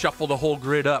maybe not shuffle the whole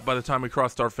grid up by the time we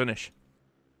cross our finish.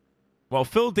 Well,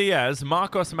 Phil Diaz,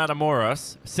 Marcos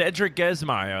Matamoros, Cedric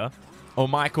Gesmeyer, or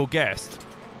Michael Guest.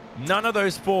 None of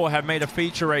those 4 have made a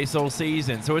feature race all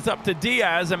season. So it's up to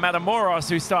Diaz and Matamoros,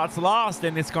 who starts last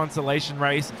in this consolation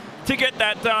race, to get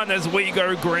that done as we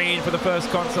go green for the first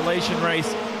consolation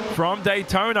race from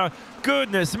Daytona.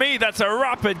 Goodness me, that's a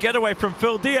rapid getaway from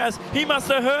Phil Diaz. He must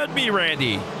have heard me,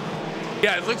 Randy.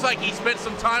 Yeah, it looks like he spent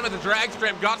some time at the drag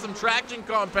strip, got some traction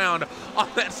compound on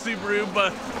that Subaru,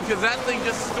 but because that thing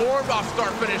just stormed off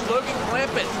start finish. Logan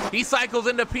Clampett, he cycles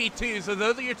into P2, so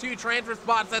those are your 2 transfer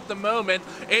spots at the moment.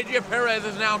 Adria Perez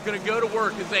is now going to go to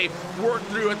work as they work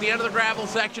through at the end of the gravel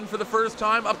section for the first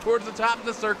time up towards the top of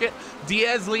the circuit.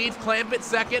 Diaz leads, Clampett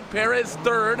second, Perez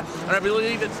third, and I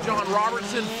believe it's John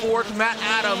Robertson fourth. Matt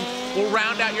Adams will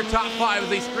round out your top 5 as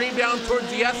they scream down towards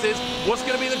the S's. What's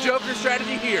going to be the Joker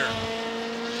strategy here?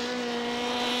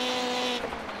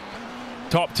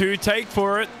 Top 2 take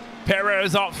for it.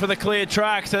 Perez opt for the clear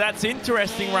track, so that's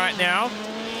interesting right now.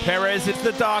 Perez is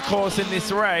the dark horse in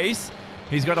this race.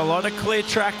 He's got a lot of clear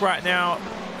track right now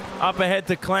up ahead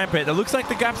to Clampett. It looks like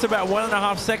the gap's about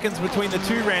 1.5 seconds between the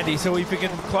 2, Randy, so if he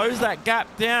can close that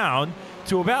gap down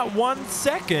to about 1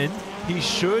 second, he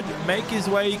should make his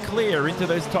way clear into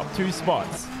those top 2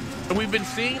 spots. And we've been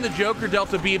seeing the Joker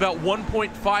Delta be about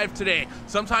 1.5 today.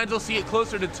 Sometimes we'll see it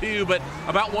closer to 2, but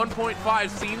about 1.5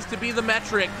 seems to be the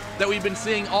metric that we've been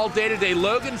seeing all day today.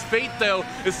 Logan's fate, though,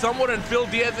 is somewhat in Phil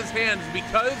Diaz's hands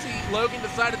because Logan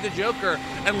decided the Joker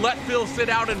and let Phil sit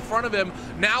out in front of him.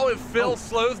 Now if Phil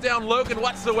slows down Logan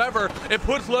whatsoever, it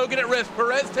puts Logan at risk.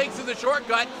 Perez takes to the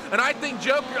shortcut, and I think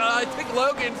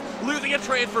Logan's losing a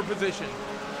transfer position.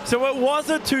 So it was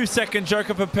a 2-second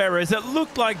Joker for Perez. It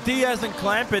looked like Diaz and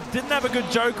Clampett didn't have a good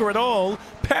Joker at all.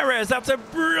 Perez, that's a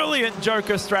brilliant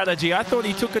Joker strategy. I thought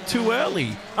he took it too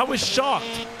early. I was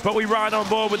shocked. But we ride on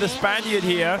board with the Spaniard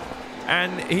here,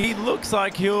 and he looks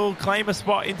like he'll claim a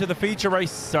spot into the feature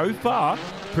race so far,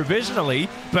 provisionally.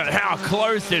 But how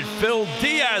close did Phil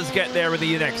Diaz get there in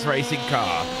the NX racing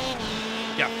car?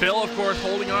 Yeah, Phil, of course,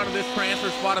 holding on to this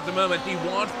transfer spot at the moment. He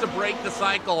wants to break the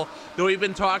cycle that we've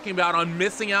been talking about on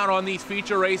missing out on these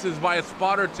feature races by a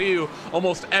spot or two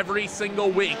almost every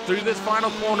single week. Through this final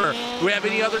corner, do we have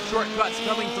any other shortcuts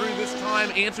coming through this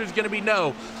time? Answer is going to be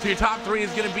no. So your top three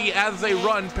is going to be as they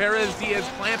run, Perez, Diaz,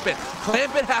 Clampett.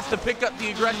 Clampett has to pick up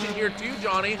the aggression here too,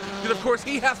 Johnny, because of course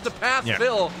he has to pass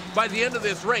Phil by the end of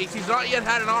this race. He's not yet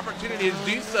had an opportunity to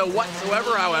do so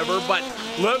whatsoever, however, but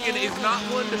Logan is not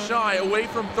one to shy away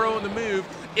from throwing the move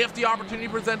if the opportunity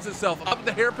presents itself. Up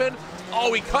the hairpin,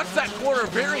 oh, he cuts that corner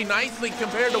very nicely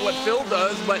compared to what Phil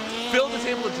does, but Phil is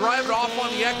able to drive it off on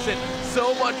the exit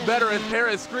so much better as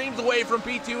Perez screams away from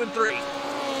P2 and 3.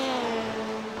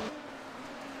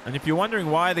 And if you're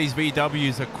wondering why these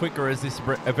VWs are quicker as this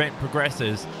event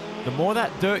progresses, the more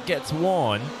that dirt gets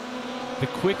worn, the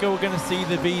quicker we're going to see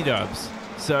the V-dubs.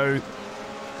 So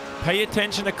pay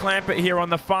attention to Clampett here on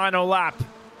the final lap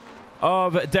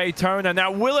of Daytona. Now,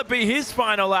 will it be his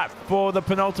final lap for the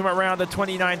penultimate round of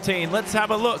 2019? Let's have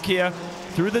a look here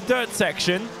through the dirt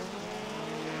section.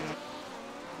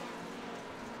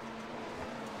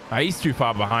 He's too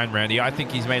far behind, Randy. I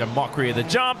think he's made a mockery of the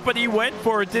jump, but he went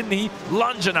for it, didn't he?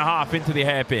 Lunge and a half into the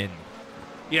hairpin.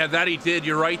 Yeah, that he did.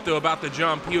 You're right, though, about the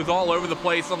jump. He was all over the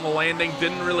place on the landing.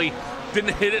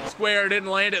 Didn't hit it square, didn't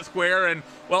land it square, and,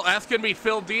 well, that's going to be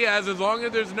Phil Diaz. As long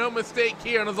as there's no mistake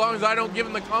here, and as long as I don't give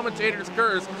him the commentator's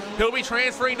curse, he'll be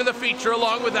transferring to the feature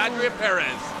along with Adria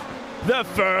Perez. The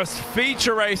first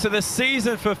feature race of the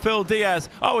season for Phil Diaz.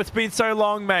 Oh, it's been so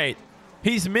long, mate.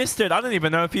 He's missed it. I don't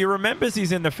even know if he remembers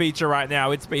he's in the feature right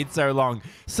now. It's been so long.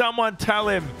 Someone tell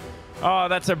him. Oh,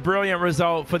 that's a brilliant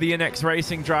result for the NX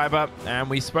Racing driver, and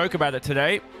we spoke about it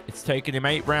today. It's taken him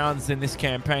 8 rounds in this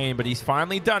campaign, but he's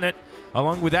finally done it,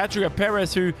 along with Adria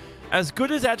Perez, who, as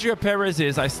good as Adria Perez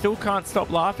is, I still can't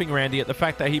stop laughing, Randy, at the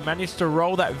fact that he managed to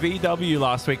roll that VW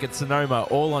last week at Sonoma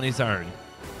all on his own.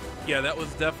 Yeah, that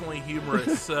was definitely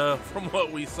humorous from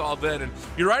what we saw then. And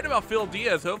you're right about Phil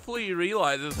Diaz. Hopefully he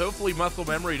realizes, hopefully muscle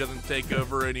memory doesn't take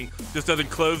over and he just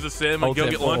doesn't close the sim and go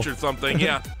get lunch or something.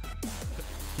 Yeah.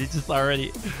 He's just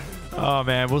already... Oh,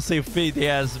 man, we'll see if Phil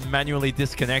Diaz manually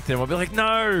disconnected. We'll be like,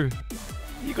 no,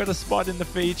 you got a spot in the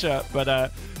feature.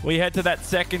 But we head to that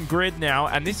second grid now,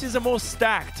 and this is a more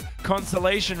stacked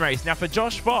consolation race. Now, for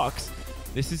Josh Fox,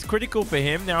 this is critical for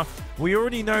him. Now, we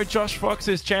already know Josh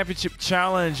Fox's championship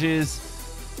challenge is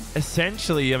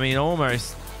essentially, I mean,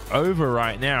 almost over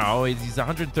right now. He's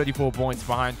 134 points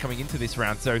behind coming into this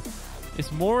round. So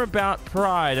it's more about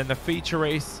pride and the feature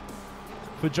race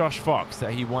for Josh Fox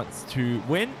that he wants to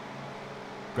win.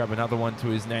 Grab another one to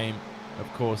his name,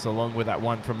 of course, along with that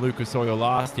one from Lucas Oil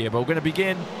last year. But we're going to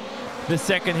begin the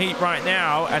second heat right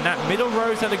now, and that middle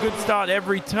row's had a good start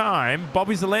every time.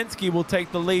 Bobby Zelensky will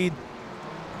take the lead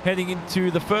heading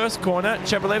into the first corner.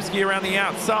 Chebolevsky around the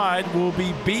outside will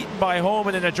be beaten by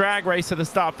Horman in a drag race to the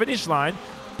start-finish line.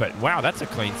 But wow, that's a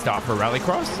clean start for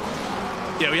Rallycross.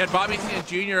 Yeah, we had Bobby St.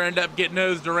 Jr. end up getting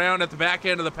nosed around at the back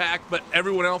end of the pack, but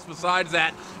everyone else besides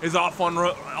that is off and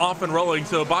rolling.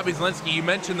 So Bobby Zelensky, you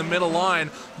mentioned the middle line,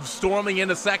 storming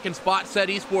into second spot. Set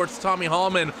Esports, Tommy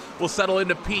Hallman will settle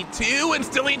into P2, and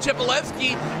Stillian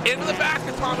Chebolevsky into the back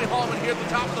of Tommy Hallman here at the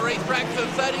top of the racetrack. So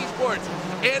Set Esports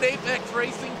and Apex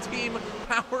Racing Team,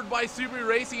 powered by Subaru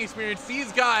Racing Experience.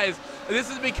 These guys, this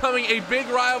is becoming a big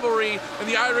rivalry in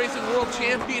the iRacing World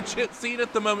Championship scene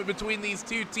at the moment between these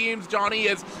two teams. Johnny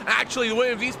is actually the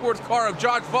Williams Esports car of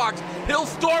Josh Fox. He'll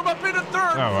storm up into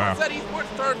third. Oh, wow. Set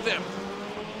Esports turns him.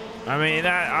 I mean,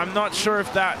 I'm not sure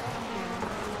if that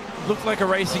looked like a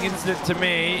racing incident to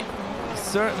me.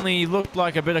 Certainly looked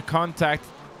like a bit of contact.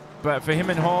 But for him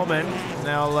and Hallman,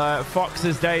 now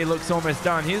Fox's day looks almost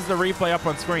done. Here's the replay up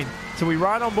on screen. So we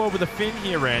ride on board with a fin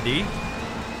here, Randy.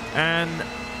 And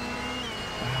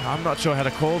I'm not sure how to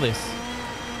call this.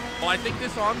 Well, I think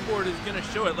this onboard is going to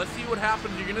show it. Let's see what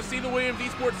happens. You're going to see the Williams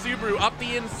Esports Subaru up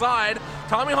the inside.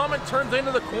 Tommy Hallman turns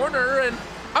into the corner, and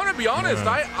I'm going to be honest,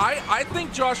 I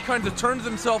think Josh kind of turns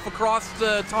himself across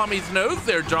Tommy's nose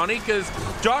there, Johnny, because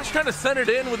Josh kind of sent it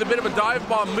in with a bit of a dive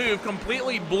bomb move,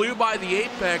 completely blew by the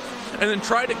apex, and then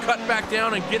tried to cut back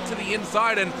down and get to the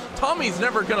inside, and Tommy's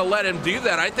never going to let him do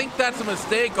that. I think that's a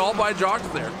mistake all by Josh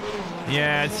there.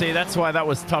 Yeah, see, that's why that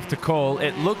was tough to call.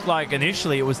 It looked like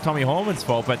initially it was Tommy Hallman's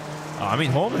fault, but I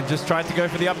mean, Hallman just tried to go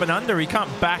for the up and under. He can't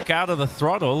back out of the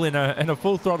throttle in a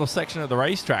full throttle section of the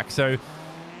racetrack. So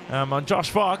on Josh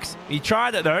Fox, he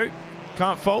tried it though.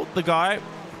 Can't fault the guy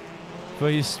for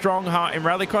his strong heart in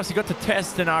Rallycross. He got to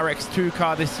test an RX2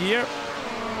 car this year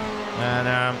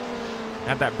and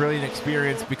had that brilliant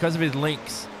experience because of his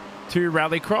links to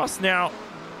Rallycross. Now,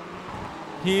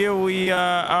 Here we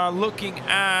are looking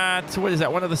at, what is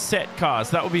that, one of the set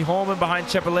cars. That will be Horman behind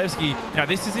Chepelevsky. Now,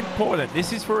 this is important.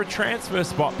 This is for a transfer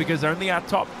spot because only our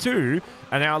top 2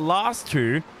 and our last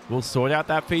 2 will sort out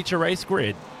that feature race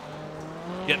grid.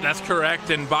 Yeah, that's correct.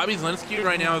 And Bobby Zielinski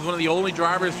right now is one of the only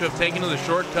drivers to have taken to the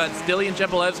shortcut. Stilian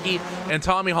Chepelevsky and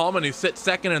Tommy Hallman, who sit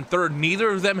second and third. Neither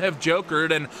of them have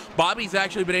jokered, and Bobby's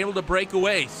actually been able to break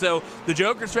away. So the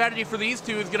joker strategy for these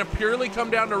two is going to purely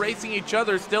come down to racing each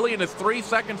other. Stilian is 3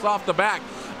 seconds off the back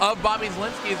of Bobby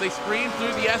Zielinski as they scream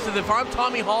through the S's. If I'm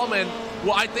Tommy Hallman,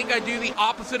 well, I think I do the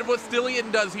opposite of what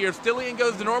Stilian does here. If Stilian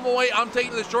goes the normal way, I'm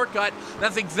taking the shortcut.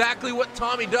 That's exactly what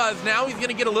Tommy does. Now he's going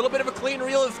to get a little bit of a clean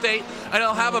real estate, and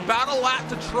he'll have about a lap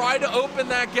to try to open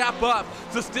that gap up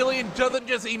so Stilian doesn't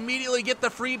just immediately get the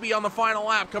freebie on the final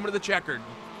lap coming to the checkered.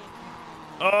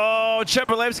 Oh,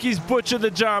 Chepelevsky's butchered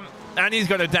the jump, and he's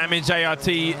got a damaged ART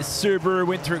Subaru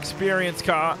Winter Experience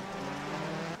car.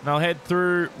 And I'll head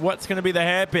through what's going to be the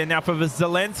hairpin. Now for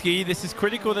Zielinski, this is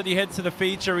critical that he heads to the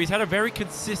feature. He's had a very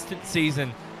consistent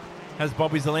season, has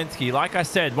Bobby Zielinski. Like I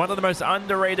said, one of the most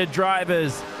underrated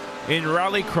drivers in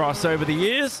Rallycross over the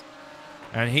years.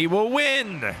 And he will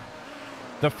win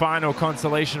the final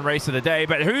consolation race of the day.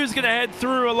 But who's going to head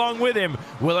through along with him?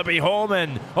 Will it be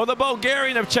Horman or the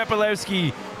Bulgarian of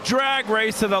Chepelevsky? Drag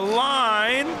race to the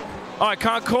line. Oh, I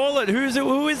can't call it.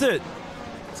 Who is it?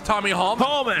 It's Tommy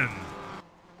Hallman.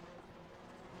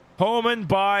 Horman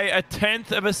by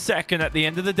 1/10 of a second at the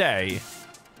end of the day.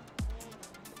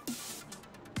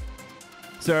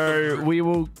 So we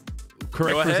will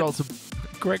correct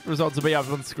results will be up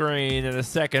on screen in a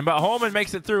second. But Horman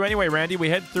makes it through anyway, Randy. We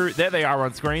head through. There they are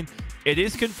on screen. It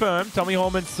is confirmed. Tommy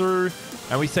Horman's through.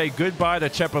 And we say goodbye to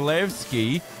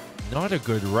Chepelevsky. Not a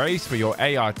good race for your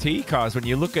ART cars when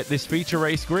you look at this feature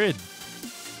race grid.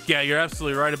 Yeah, you're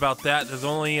absolutely right about that. There's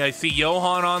only, I see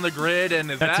Johan on the grid, and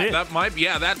that might be,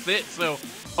 yeah, that's it. So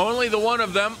only the one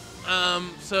of them.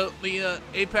 So the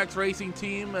Apex Racing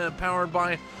team, powered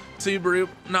by Subaru,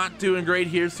 not doing great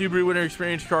here. Subaru Winter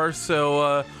Experience cars.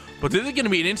 So, but this is going to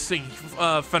be an interesting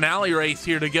finale race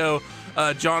here to go,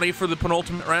 Johnny, for the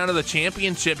penultimate round of the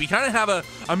championship. You kind of have a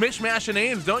mishmash of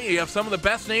names, don't you? You have some of the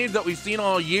best names that we've seen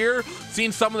all year,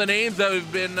 seen some of the names that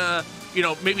have been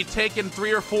maybe taken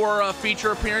 3 or 4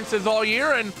 feature appearances all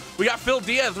year, and we got Phil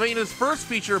Diaz making his first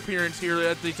feature appearance here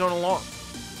at Daytona Long.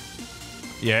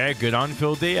 Yeah, good on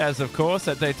Phil Diaz, of course,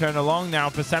 at Daytona Long. Now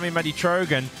for Sammy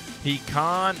Trogan, he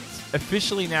can't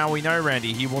officially, now we know,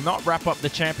 Randy, he will not wrap up the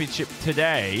championship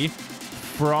today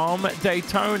from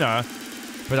Daytona.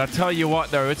 But I tell you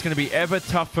what, though, it's going to be ever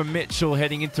tough for Mitchell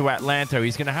heading into Atlanta.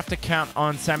 He's going to have to count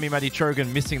on Sammy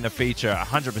Trogan missing the feature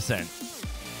 100%.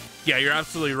 Yeah, you're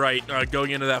absolutely right.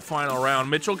 Going into that final round,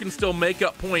 Mitchell can still make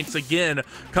up points again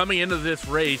coming into this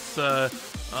race.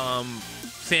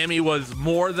 Sammy was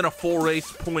more than a full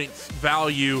race points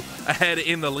value ahead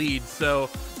in the lead. So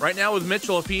right now with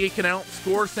Mitchell, if he can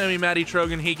outscore Sammy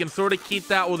Trogan, he can sort of keep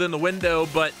that within the window.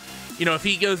 But if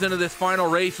he goes into this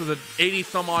final race with an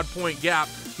 80-some-odd point gap,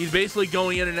 he's basically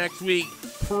going into next week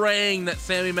praying that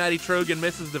Sammy Trogan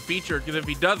misses the feature, because if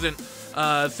he doesn't,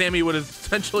 Sammy would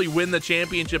essentially win the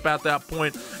championship at that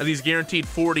point, as he's guaranteed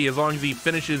 40 as long as he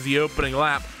finishes the opening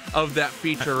lap of that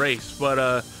feature race.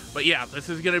 But yeah, this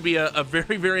is going to be a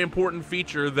very, very important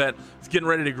feature that is getting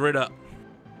ready to grid up.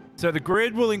 So the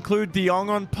grid will include De Jong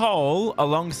on pole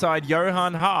alongside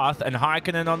Johan Harth and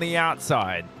Heikkinen on the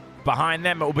outside. Behind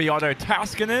them, it will be Otto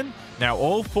Taskinen. Now,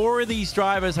 all 4 of these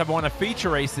drivers have won a feature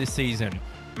race this season.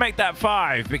 Make that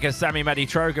 5, because Sammy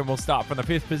Trogan will start from the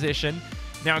 5th position.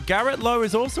 Now, Garrett Lowe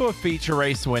is also a feature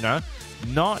race winner,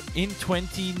 not in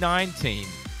 2019.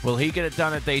 Will he get it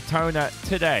done at Daytona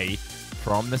today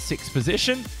from the 6th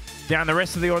position? Down the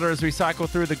rest of the order as we cycle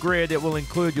through the grid, it will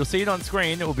include, you'll see it on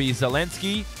screen, it will be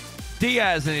Zielinski,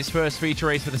 Diaz in his first feature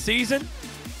race for the season,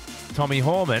 Tommy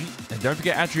Horman, and don't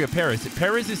forget Adria Perez.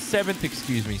 Perez is 7th,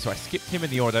 excuse me, so I skipped him in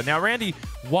the order. Now, Randy,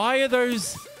 why is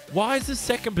the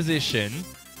 2nd position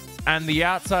and the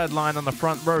outside line on the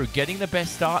front row getting the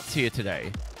best starts here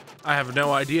today? I have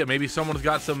no idea. Maybe someone's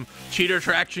got some cheater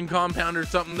traction compound or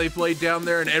something they've laid down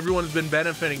there, and everyone's been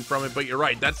benefiting from it. But you're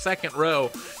right, that 2nd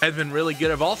row has been really good.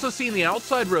 I've also seen the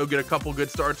outside row get a couple good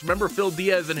starts. Remember Phil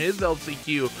Diaz and his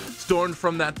LCQ stormed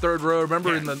from that 3rd row.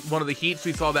 Remember in one of the heats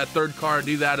we saw that 3rd car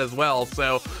do that as well.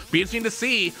 So be interesting to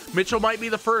see. Mitchell might be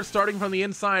the first, starting from the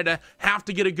inside, to have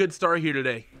to get a good start here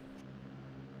today.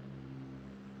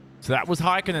 So that was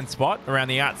Heikkinen's spot around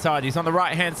the outside. He's on the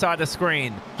right-hand side of the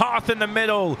screen. Harth in the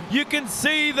middle. You can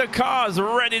see the cars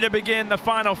ready to begin the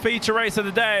final feature race of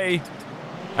the day.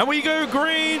 And we go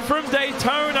green from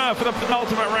Daytona for the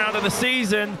penultimate round of the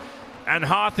season. And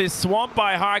Hearth is swamped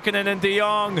by Heikkinen and De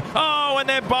Jong. Oh, and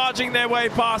they're barging their way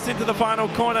past into the final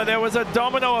corner. There was a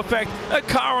domino effect. A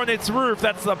car on its roof.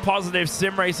 That's the positive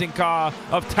sim racing car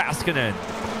of Taskinen.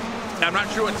 I'm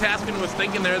not sure what Taskinen was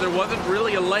thinking there. There wasn't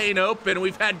really a lane open.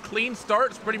 We've had clean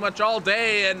starts pretty much all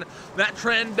day, and that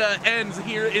trend ends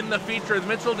here in the feature as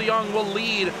Mitchell De Jong will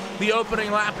lead the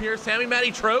opening lap here. Sammy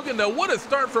Matty Trogan, though, what a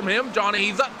start from him, Johnny.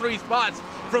 He's up 3 spots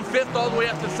from 5th all the way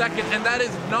up to 2nd, and that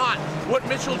is not what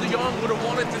Mitchell De Jong would have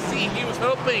wanted to see. He was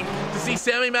hoping to see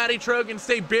Sammy Matty Trogan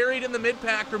stay buried in the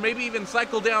mid-pack or maybe even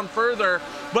cycle down further.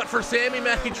 But for Sammy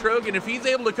Matty Trogan, if he's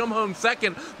able to come home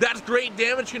 2nd, that's great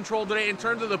damage control today in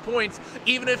terms of the points,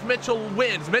 even if Mitchell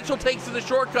wins. Mitchell takes to the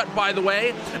shortcut, by the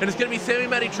way, and it's going to be Sammy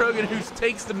Matty Trogan who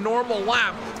takes the normal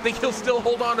lap. I think he'll still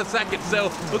hold on to 2nd, so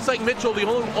looks like Mitchell the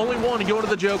only one going to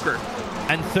the Joker.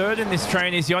 And 3rd in this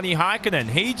train is Joni Heikkinen.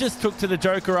 He just took to the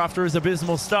Joker after his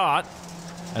abysmal start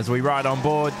as we ride on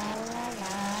board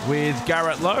with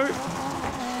Garrett Lowe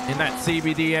in that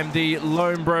CBDMD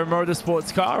Lone Bro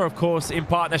Motorsports car, of course, in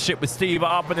partnership with Steve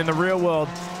Arpin in the real world.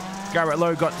 Garrett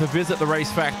Lowe got to visit the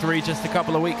race factory just a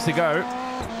couple of weeks ago.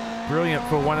 Brilliant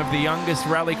for one of the youngest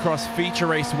Rallycross feature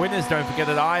race winners, don't forget,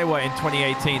 at Iowa in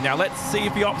 2018. Now let's see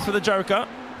if he opts for the Joker.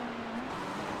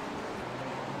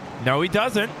 No, he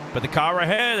doesn't, but the car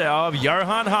ahead of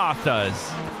Johan Hearth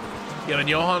does. Yeah, and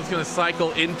Johan's going to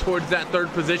cycle in towards that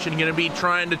 3rd position, going to be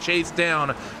trying to chase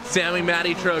down Sammy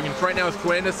Matty Trogan. Right now it's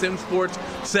Quanda Sim Sports,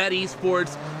 Set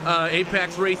Esports,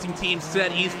 Apex Racing Team,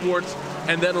 Set Esports,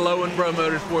 and then Low and Bro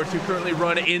Motorsports, who currently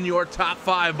run in your top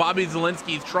 5. Bobby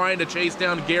Zielinski's trying to chase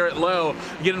down Garrett Lowe,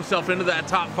 get himself into that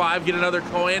top 5, get another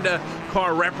Quanda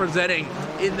car representing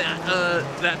in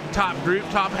that top group,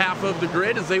 top half of the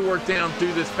grid as they work down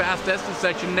through this fast Estes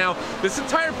section. Now, this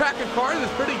entire pack of cars is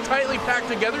pretty tightly packed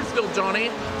together still, Johnny.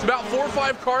 It's about 4 or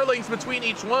 5 car lengths between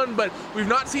each one, but we've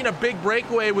not seen a big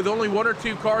breakaway with only 1 or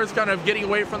 2 cars kind of getting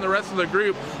away from the rest of the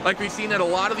group like we've seen at a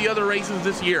lot of the other races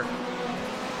this year.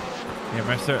 Yeah,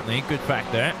 most certainly. Good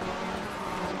fact there.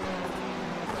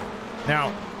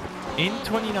 Now, in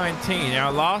 2019,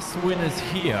 our last winners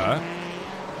here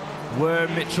were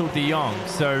Mitchell De Jong.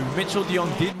 So Mitchell De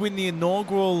Jong did win the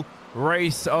inaugural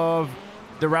race of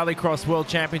the Rallycross World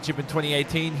Championship in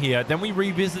 2018 here. Then we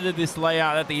revisited this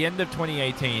layout at the end of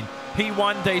 2018. He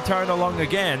won Daytona long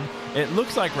again. It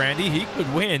looks like, Randy, he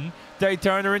could win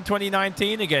Daytona in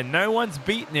 2019 again. No one's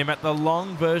beaten him at the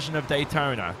long version of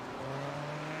Daytona.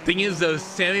 Thing is, though,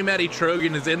 Sammy Matty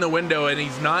Trogan is in the window, and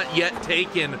he's not yet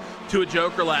taken to a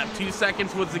Joker lap. 2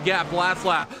 seconds was the gap last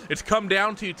lap. It's come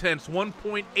down 2/10,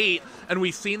 1.8, and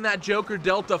we've seen that Joker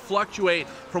delta fluctuate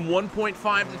from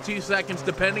 1.5 to 2 seconds,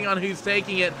 depending on who's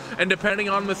taking it and depending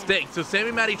on mistakes. So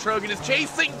Sammy Matty Trogan is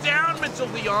chasing down Mitchell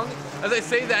De Jong. As I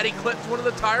say that, he clips one of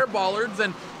the tire bollards,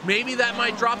 and maybe that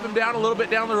might drop him down a little bit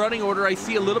down the running order. I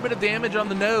see a little bit of damage on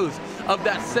the nose of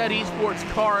that Set Esports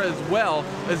car as well,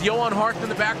 as Johan Hearth in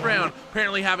the background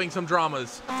apparently having some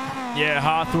dramas. Yeah,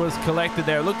 Hearth was collected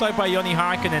there. It looked like by Joni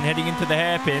Heikkinen heading into the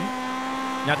hairpin.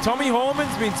 Now, Tommy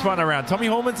Hallman's been spun around. Tommy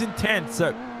Hallman's in 10th,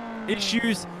 so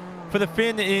issues for the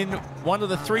Finn in one of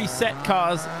the 3 set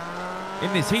cars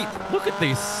in this heat. Look at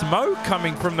the smoke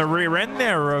coming from the rear end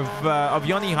there of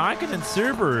Joni Heikkinen's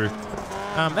Subaru.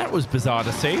 That was bizarre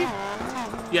to see.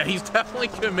 Yeah, he's definitely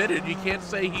committed. You can't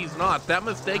say he's not. That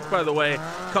mistake, by the way,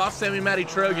 cost Sammy Matty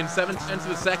Trogan 0.7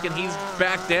 of a second. He's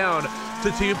back down to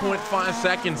 2.5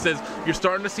 seconds. As you're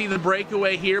starting to see the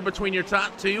breakaway here between your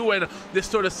top 2 and this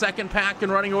sort of second pack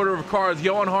and running order of cars.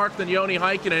 Johan Hearth and Joni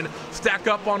Heikkinen stack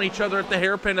up on each other at the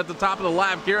hairpin at the top of the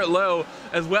lap. Garrett Lowe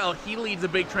as well. He leads a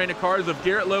big train of cars of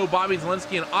Garrett Lowe, Bobby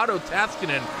Zielinski, and Otto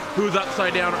Taskinen, who's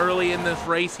upside down early in this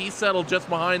race. He settled just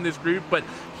behind this group, but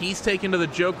he's taken to the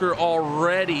Joker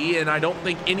already, and I don't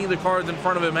think any of the cars in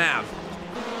front of him have.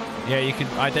 Yeah, you can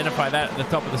identify that at the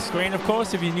top of the screen, of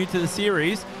course, if you're new to the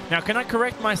series. Now, can I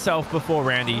correct myself before,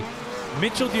 Randy?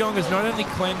 Mitchell De Jong has not only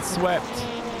clean swept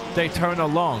Daytona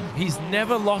long, he's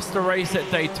never lost a race at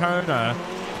Daytona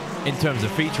in terms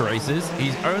of feature races.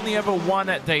 He's only ever won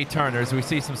at Daytona, as we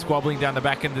see some squabbling down the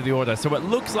back end of the order. So it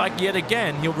looks like, yet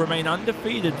again, he'll remain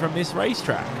undefeated from this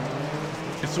racetrack.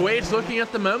 It's the way it's looking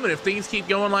at the moment. If things keep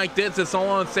going like this, it's all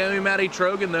on Sammy Matty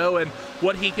Trogan, though, and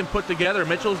what he can put together.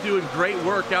 Mitchell's doing great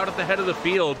work out at the head of the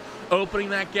field, opening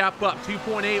that gap up.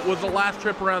 2.8 was the last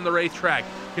trip around the racetrack.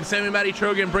 Can Sammy Matty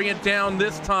Trogan bring it down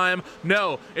this time?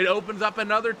 No. It opens up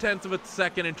another 1/10 of a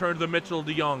second in terms of Mitchell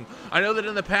De Jong. I know that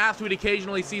in the past we'd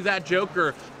occasionally see that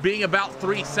Joker being about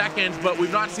 3 seconds, but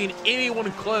we've not seen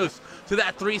anyone close to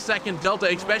that 3-second delta,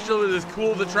 especially with as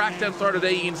cool the track temps are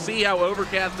today. You can see how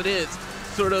overcast it is.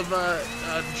 Sort of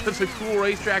just a cool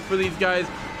racetrack for these guys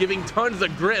giving tons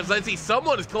of grips. I see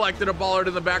someone has collected a bollard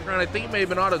in the background. I think it may have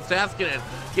been Otto Saskinen.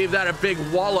 Gave that a big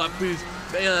wallop, who's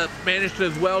managed to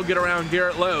as well get around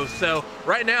Garrett Lowe. So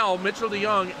right now, Mitchell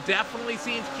DeYoung definitely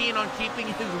seems keen on keeping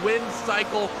his win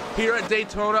cycle here at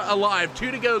Daytona alive. 2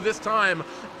 to go this time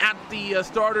at the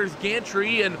starter's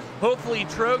gantry, and hopefully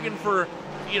Trogan for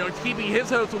keeping his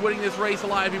hopes of winning this race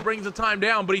alive. He brings the time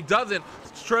down, but he doesn't.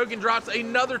 Trogan drops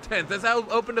another 10th. That's how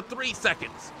open to 3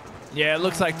 seconds. Yeah, it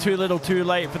looks like too little too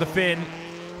late for the Finn,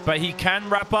 but he can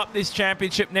wrap up this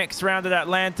championship next round at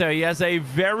Atlanta. He has a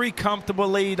very comfortable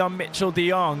lead on Mitchell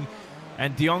DeYoung,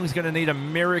 and DeYoung's going to need a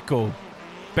miracle,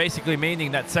 basically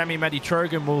meaning that Sammy Matty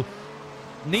Trogan will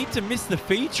need to miss the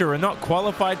feature and not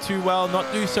qualify too well, not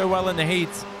do so well in the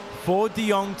heats for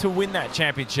DeYoung to win that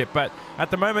championship. But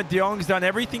at the moment, DeYoung's done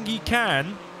everything he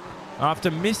can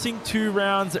after missing 2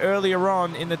 rounds earlier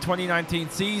on in the 2019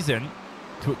 season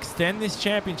to extend this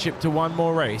championship to 1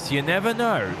 more race. You never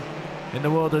know in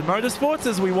the world of motorsports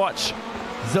as we watch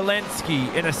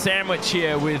Zelensky in a sandwich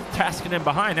here with Taskinen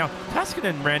behind. Now,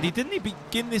 Taskinen, Randy, didn't he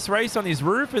begin this race on his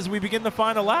roof as we begin the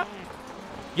final lap?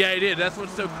 Yeah, he did. That's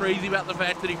what's so crazy about the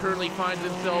fact that he currently finds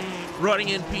himself running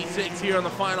in P6 here on the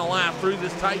final lap through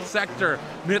this tight sector.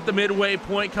 Hit the midway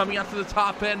point, coming up to the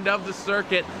top end of the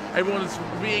circuit. Everyone's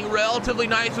being relatively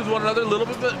nice with one another. A little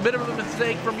bit of a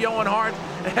mistake from Johan Hart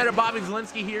ahead of Bobby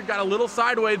Zelensky here. Got a little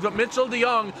sideways, but Mitchell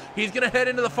DeYoung, he's going to head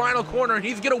into the final corner, and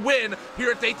he's going to win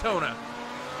here at Daytona.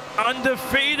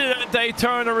 Undefeated at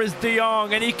Daytona is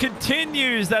DeYoung, and he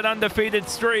continues that undefeated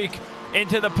streak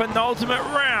into the penultimate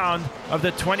round of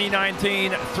the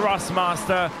 2019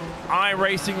 Thrustmaster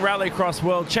iRacing Rallycross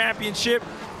World Championship.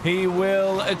 He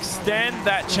will extend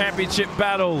that championship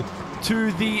battle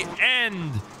to the end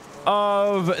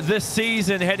of the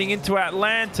season heading into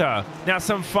Atlanta. Now,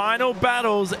 some final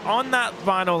battles on that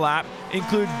final lap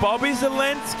include Bobby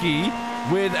Zelensky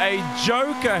with a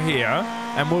joker here,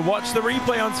 and we'll watch the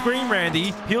replay on screen,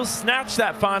 Randy. He'll snatch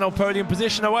that final podium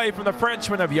position away from the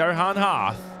Frenchman of Johan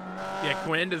Hart. Yeah,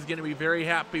 Quinn is going to be very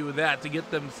happy with that to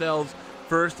get themselves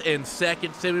first and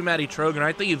second. Sammy Matty Trogan,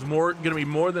 I think he's going to be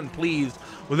more than pleased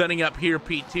with ending up here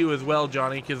P2 as well,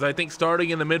 Johnny, because I think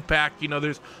starting in the mid-pack,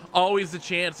 there's always the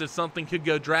chance that something could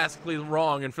go drastically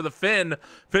wrong. And for the Finn,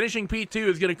 finishing P2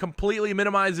 is going to completely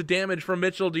minimize the damage from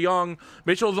Mitchell DeYoung.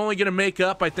 Mitchell's only going to make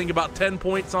up, I think, about 10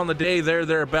 points on the day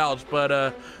thereabouts. But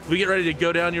if we get ready to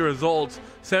go down your results,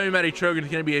 Sammy Matty Trogan is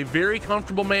going to be a very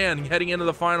comfortable man heading into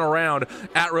the final round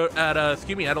at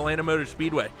Atlanta Motor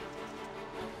Speedway.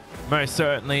 Most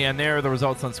certainly, and there are the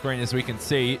results on screen as we can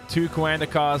see. 2 Coanda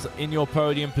cars in your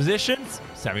podium positions.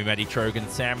 Sammy Matty Trogan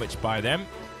sandwiched by them.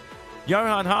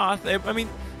 Johan Hart,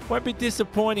 won't be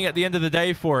disappointing at the end of the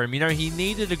day for him. He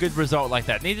needed a good result like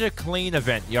that. Needed a clean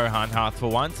event, Johan Hart, for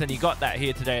once, and he got that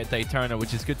here today at Daytona,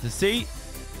 which is good to see.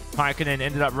 Heikkinen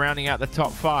ended up rounding out the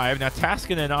top 5. Now,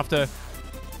 Taskinen, after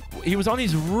he was on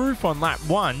his roof on lap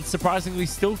 1, surprisingly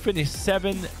still finished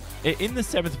in the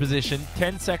 7th position,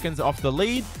 10 seconds off the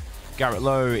lead. Garrett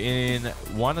Lowe, in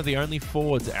one of the only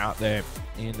Fords out there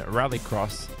in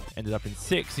Rallycross, ended up in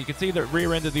 6th. You can see that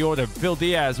rear end of the order, Phil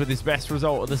Diaz with his best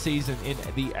result of the season in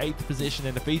the 8th position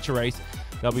in the feature race.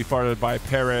 They'll be followed by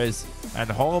Perez and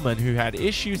Holman, who had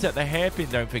issues at the hairpin,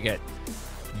 don't forget,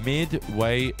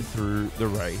 midway through the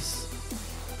race.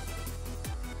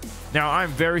 Now, I'm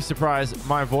very surprised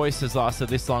my voice has lasted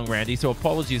this long, Randy, so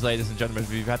apologies, ladies and gentlemen,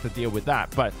 if you've had to deal with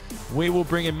that. But we will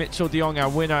bring in Mitchell DeYoung, our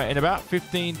winner, in about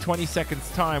 15, 20 seconds'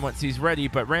 time once he's ready.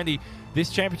 But, Randy, this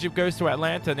championship goes to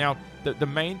Atlanta. Now, the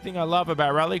main thing I love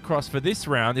about Rallycross for this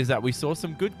round is that we saw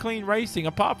some good, clean racing,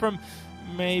 apart from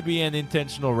maybe an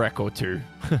intentional wreck or two.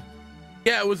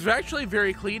 Yeah, it was actually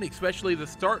very clean, especially the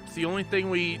starts. The only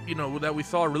thing that we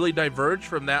saw really diverge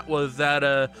from that was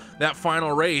that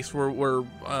final race where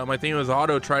I think it was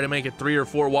Otto tried to make it 3 or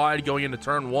 4 wide going into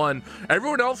turn 1.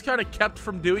 Everyone else kind of kept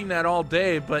from doing that all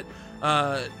day, but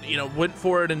went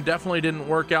for it and definitely didn't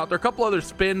work out. There are a couple other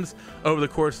spins over the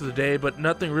course of the day, but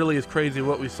nothing really as crazy as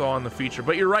what we saw in the feature.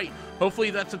 But you're right.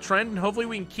 Hopefully that's a trend, and hopefully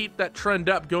we can keep that trend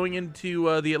up going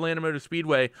into the Atlanta Motor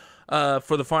Speedway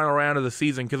for the final round of the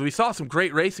season, because we saw some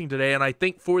great racing today, and I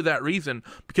think for that reason,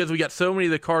 because we got so many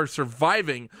of the cars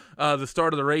surviving the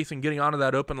start of the race and getting onto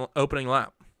that opening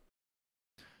lap.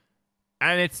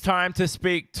 And it's time to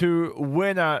speak to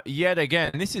winner yet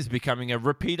again. This is becoming a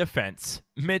repeat offense.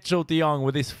 Mitchell DeYoung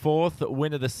with his 4th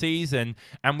win of the season.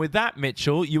 And with that,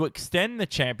 Mitchell, you extend the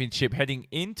championship heading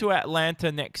into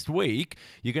Atlanta next week.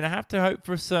 You're going to have to hope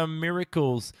for some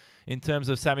miracles in terms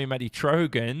of Sammy Matty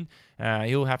Trogan.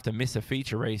 He'll have to miss a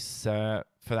feature race for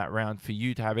that round for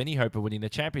you to have any hope of winning the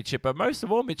championship. But most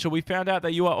of all, Mitchell, we found out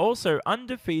that you are also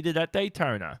undefeated at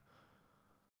Daytona.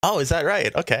 Oh, is that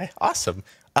right? Okay, awesome.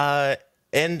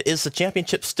 And is the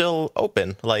championship still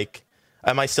open? Like,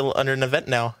 am I still under an event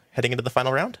now, heading into the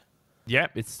final round?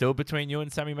 Yep, it's still between you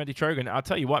and Sammy Meditrogan. I'll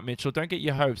tell you what, Mitchell, don't get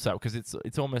your hopes up because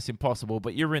it's almost impossible,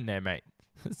 but you're in there, mate.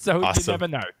 So you Awesome. never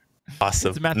know.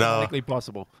 Awesome. It's mathematically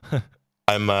possible.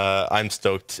 I'm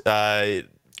stoked.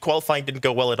 Qualifying didn't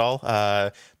go well at all.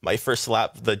 My first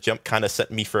lap, the jump kind of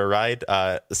sent me for a ride.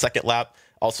 The second lap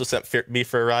also sent me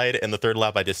for a ride, and the third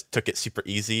lap I just took it super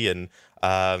easy. And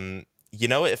you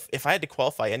know, if I had to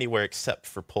qualify anywhere except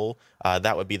for pole,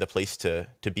 that would be the place to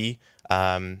be.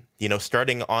 You know,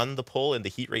 starting on the pole in the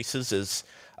heat races is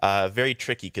very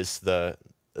tricky because the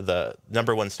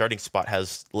 #1 starting spot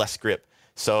has less grip.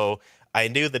 So I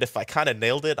knew that if I kind of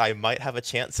nailed it, I might have a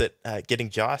chance at getting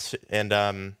Josh.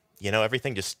 And you know,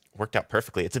 everything just worked out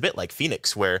perfectly. It's a bit like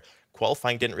Phoenix, where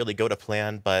qualifying didn't really go to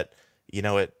plan, but you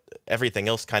know, everything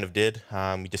else kind of did.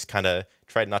 We just kind of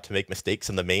tried not to make mistakes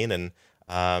in the main, and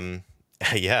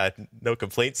yeah, no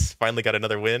complaints. Finally got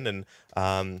another win, and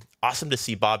awesome to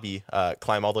see Bobby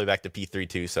climb all the way back to P3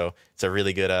 too. So it's a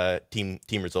really good team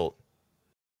result.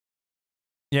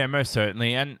 Yeah, most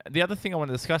certainly. And the other thing I want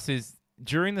to discuss is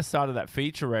during the start of that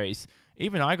feature race,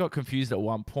 even I got confused at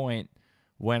one point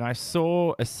when I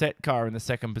saw a set car in the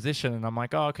second position, and I'm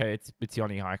like, oh, okay, it's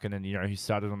Joni Heikkinen, you know, who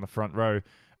started on the front row.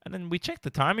 And then we checked the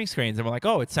timing screens, and we're like,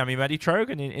 oh, it's Sammy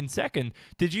Meditrogan in second.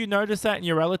 Did you notice that in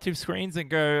your relative screens and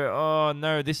go, oh,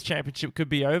 no, this championship could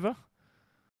be over?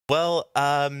 Well,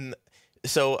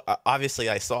 so obviously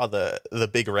I saw the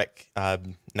big wreck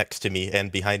next to me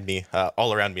and behind me,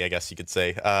 all around me, I guess you could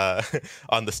say,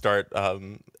 on the start,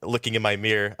 looking in my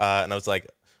mirror, and I was like,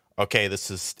 okay,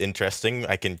 this is interesting.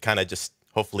 I can kind of just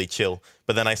hopefully chill.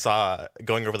 But then I saw,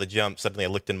 going over the jump, suddenly I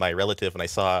looked in my relative and I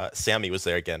saw Sammy was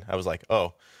there again. I was like,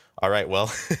 oh, all right,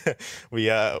 well, we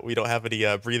don't have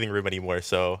any breathing room anymore.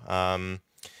 So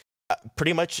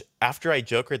pretty much after I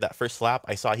jokered that first lap,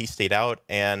 I saw he stayed out,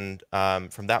 and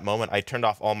from that moment, I turned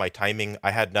off all my timing.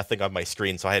 I had nothing on my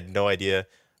screen, so I had no idea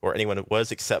where anyone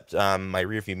was except my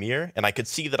rearview mirror, and I could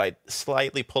see that I'd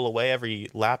slightly pull away every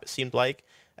lap, it seemed like,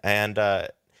 and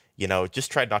you know, just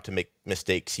tried not to make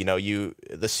mistakes. You know,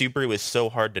 the Subaru is so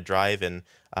hard to drive in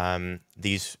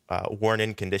these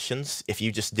worn-in conditions. If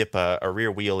you just dip a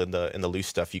rear wheel in the loose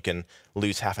stuff, you can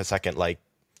lose half a second like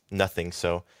nothing.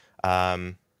 So.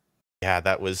 Yeah,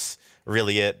 that was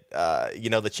really it. You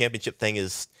know, the championship thing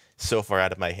is so far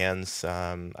out of my hands.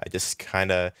 I just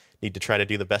kind of need to try to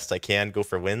do the best I can, go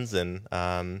for wins, and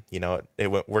you know, it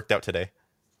worked out today.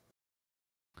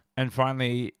 And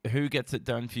finally, who gets it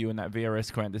done for you in that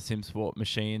VRS Quanta Sim Sport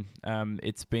machine?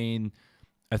 It's been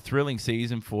a thrilling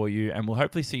season for you, and we'll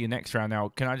hopefully see you next round. Now,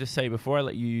 can I just say, before I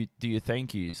let you do your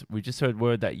thank yous, we just heard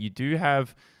word that you do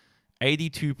have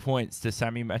 82 points to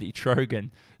Sammy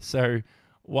Meditrogan. So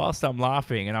whilst I'm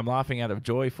laughing, and I'm laughing out of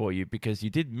joy for you because you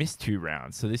did miss 2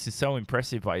 rounds, so this is so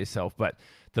impressive by yourself. But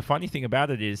the funny thing about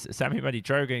it is Sammy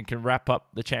Meditrogan can wrap up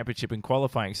the championship in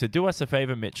qualifying. So do us a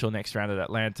favor, Mitchell, next round at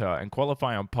Atlanta and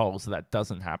qualify on pole so that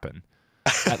doesn't happen.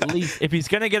 At least, if he's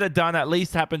going to get it done, at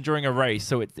least happen during a race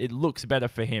so it looks better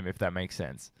for him, if that makes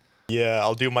sense. Yeah,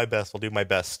 I'll do my best. I'll do my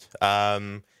best.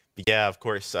 Yeah, of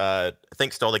course.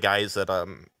 Thanks to all the guys that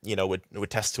you know, would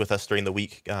test with us during the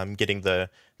week, getting the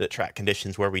track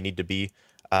conditions where we need to be.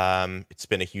 It's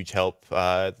been a huge help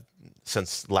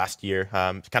since last year.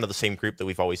 Kind of the same group that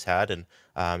we've always had, and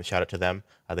shout out to them.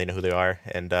 They know who they are.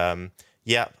 And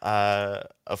yeah,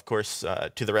 of course,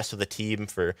 to the rest of the team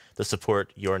for the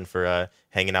support, Jorn for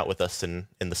hanging out with us in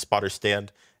the spotter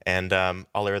stand, and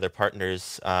all our other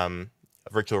partners,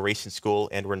 Virtual Racing School,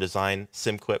 and We're in Design,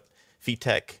 SimQuip,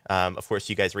 VTech, of course,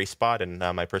 you guys Race Spot, and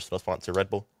my personal sponsor, Red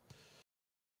Bull.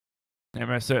 Yeah,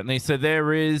 most certainly. So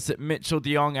there is Mitchell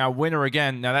de Jong, our winner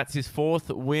again. Now, that's his 4th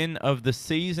win of the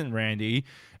season, Randy.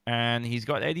 And he's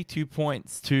got 82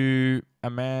 points to a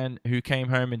man who came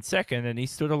home in second, and he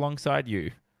stood alongside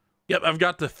you. Yep, I've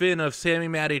got the fin of Sammy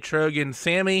Meditrogan.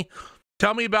 Sammy,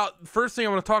 tell me about, first thing I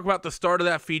want to talk about the start of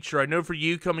that feature. I know for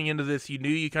you coming into this, you knew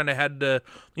you kind of had to,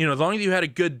 you know, as long as you had a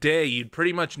good day, you'd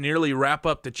pretty much nearly wrap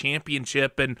up the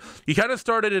championship. And you kind of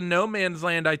started in no man's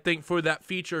land, I think, for that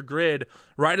feature grid,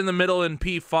 right in the middle in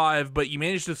P5, but you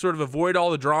managed to sort of avoid all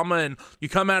the drama, and you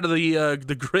come out of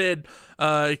the grid,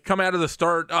 come out of the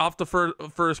start off the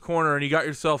first corner, and you got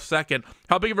yourself second.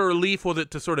 How big of a relief was it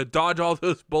to sort of dodge all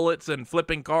those bullets and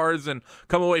flipping cars and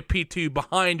come away P2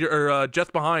 behind or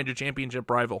just behind your championship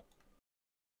rival?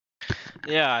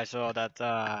 Yeah, I saw that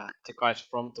the guys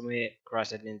from to me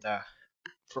crashed in the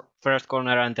first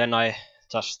corner, and then I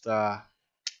just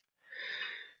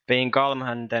being calm,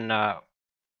 and then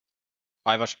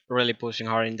I was really pushing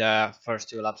hard in the first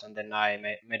 2 laps, and then I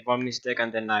made one mistake,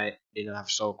 and then I didn't have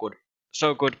so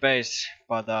good pace.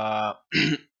 But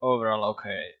overall,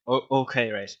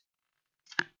 okay race.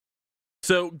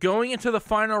 So going into the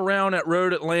final round at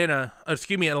Atlanta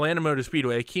Motor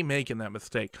Speedway, I keep making that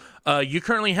mistake. You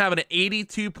currently have an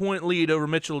 82-point lead over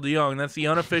Mitchell DeYoung. That's the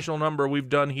unofficial number we've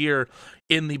done here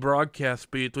in the broadcast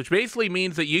booth, which basically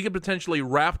means that you could potentially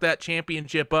wrap that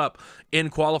championship up in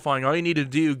qualifying. All you need to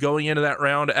do going into that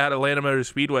round at Atlanta Motor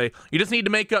Speedway, you just need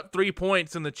to make up 3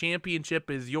 points, and the championship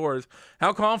is yours.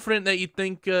 How confident that you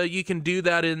think you can do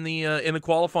that in the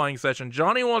qualifying session?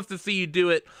 Johnny wants to see you do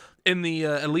it in the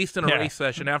at least in a race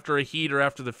session after a heat or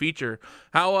after the feature.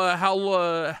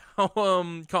 How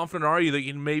confident are you that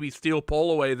you can maybe steal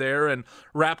pole away there and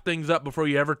wrap things up before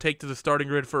you ever take to the starting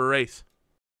grid for a race?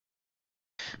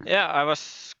 Yeah, I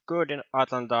was good in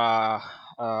Atlanta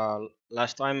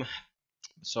last time,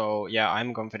 so yeah,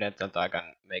 I'm confident that I can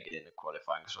make it in the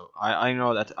qualifying. So I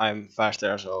know that I'm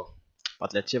faster,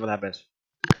 but let's see what happens.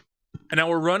 And now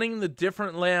we're running the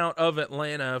different layout of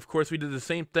Atlanta. Of course, we did the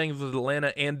same things with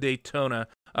Atlanta and Daytona.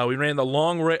 We ran the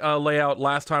long layout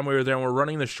last time we were there, and we're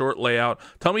running the short layout.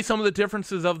 Tell me some of the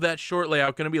differences of that short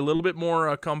layout. Going to be a little bit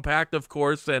more compact, of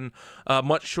course, and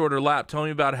much shorter lap. Tell me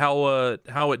about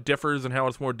how it differs and how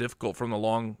it's more difficult from the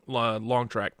long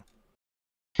track.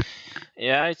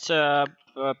 Yeah, it's a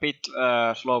bit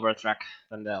slower track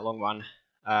than the long one.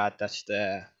 That's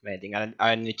the main thing. And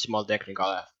I need small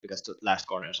technical because the last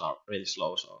corners are really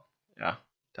slow. So yeah,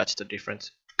 that's the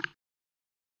difference.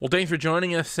 Well, thanks for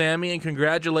joining us, Sammy, and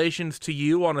congratulations to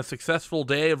you on a successful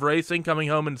day of racing, coming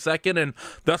home in second, and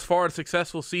thus far a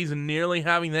successful season, nearly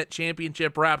having that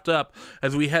championship wrapped up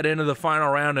as we head into the final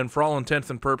round. And for all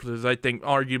intents and purposes, I think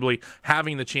arguably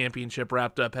having the championship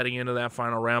wrapped up heading into that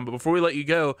final round. But before we let you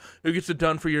go, who gets it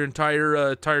done for your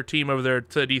entire team over there at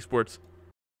Esports?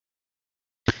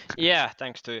 Yeah,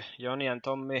 thanks to Joni and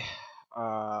Tommy,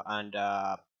 and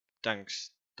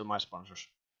thanks to my sponsors.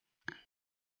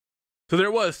 So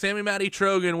there was Sammy Matty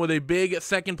Trogan with a big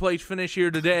second place finish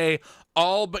here today,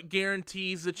 all but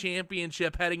guarantees the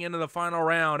championship heading into the final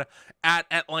round at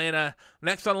Atlanta.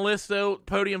 Next on the list, though,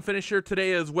 podium finisher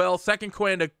today as well. Second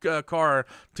Coanda car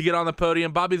to get on the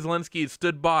podium. Bobby Zielinski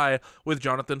stood by with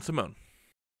Jonathan Simone.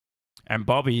 And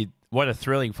Bobby, what a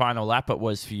thrilling final lap it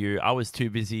was for you. I was too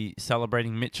busy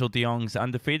celebrating Mitchell DeYoung's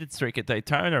undefeated streak at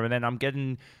Daytona, and then I'm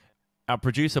getting our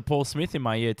producer Paul Smith in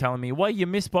my ear telling me, well, you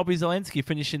missed Bobby Zielinski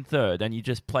finishing third, and you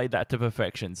just played that to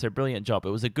perfection. So brilliant job.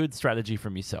 It was a good strategy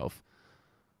from yourself.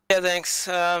 Yeah, thanks.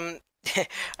 I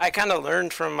kind of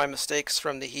learned from my mistakes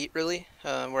from the heat, really,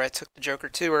 where I took the Joker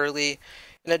too early,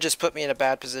 and it just put me in a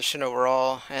bad position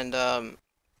overall, and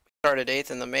started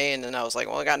 8th in the main, and I was like,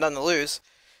 well, I got nothing to lose.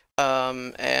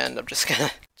 And I'm just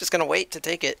gonna wait to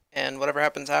take it, and whatever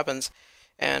happens, happens.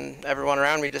 And everyone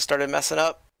around me just started messing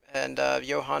up, and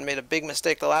Johan made a big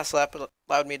mistake the last lap. It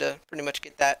allowed me to pretty much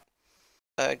get that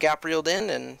gap reeled in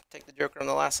and take the Joker on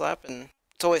the last lap. And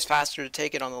it's always faster to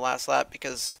take it on the last lap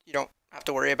because you don't have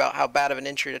to worry about how bad of an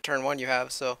entry to turn 1 you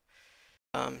have. So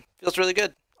feels really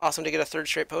good. Awesome to get a 3rd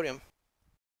straight podium.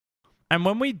 And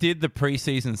when we did the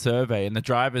preseason survey, and the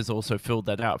drivers also filled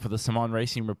that out for the Simon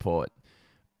Racing Report,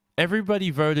 everybody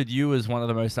voted you as one of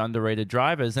the most underrated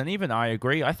drivers, and even I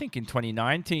agree. I think in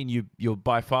 2019, you're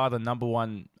by far the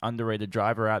 #1 underrated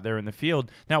driver out there in the field.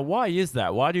 Now, why is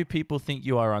that? Why do people think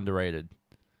you are underrated?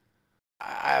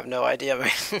 I have no idea,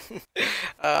 man.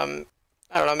 I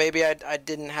don't know. Maybe I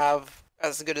didn't have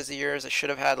as good as a year as I should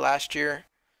have had last year,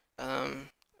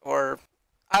 or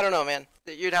I don't know, man.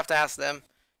 You'd have to ask them.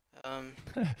 I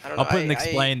don't know. I'll put an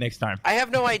explain next time. I have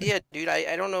no idea, dude.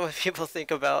 I don't know what people think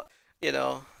about,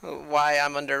 why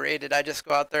I'm underrated. I just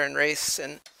go out there and race,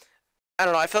 and I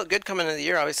don't know. I felt good coming into the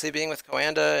year, obviously being with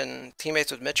Coanda and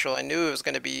teammates with Mitchell. I knew it was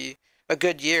going to be a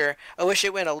good year. I wish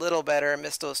it went a little better. I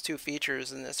missed those 2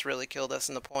 features, and this really killed us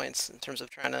in the points in terms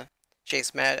of trying to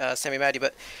chase Sammy Matty.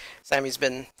 But Sammy's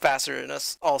been faster than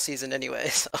us all season anyway,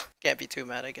 so can't be too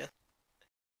mad, I guess.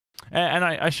 And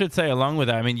I should say, along with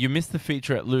that, I mean, you missed the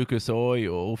feature at Lucas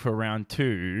Oil for round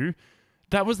 2.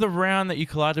 That was the round that you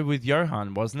collided with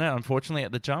Johan, wasn't it? Unfortunately,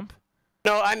 at the jump.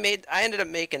 No, I ended up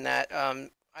making that.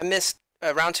 I missed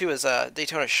round 2 was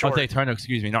Daytona short. Oh, Daytona,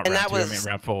 excuse me, not and round 2. Was, I mean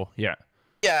round 4. Yeah.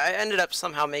 Yeah, I ended up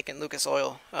somehow making Lucas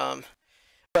Oil.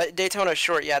 But Daytona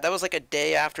short, yeah, that was like a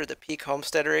day after the Peak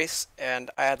Homestead race,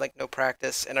 and I had like no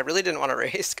practice, and I really didn't want to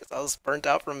race because I was burnt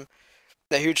out from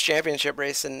the huge championship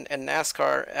race in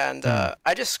NASCAR, and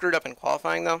I just screwed up in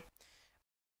qualifying though.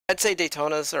 I'd say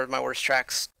Daytonas are my worst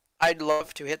tracks. I'd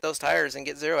love to hit those tires and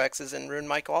get 0Xs and ruin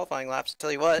my qualifying laps, I'll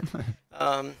tell you what.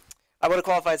 I would have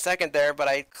qualified second there, but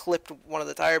I clipped one of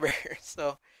the tire barriers.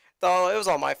 So it was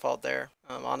all my fault there.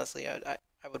 Honestly, I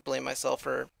would blame myself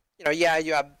for, yeah,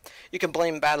 you can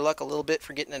blame bad luck a little bit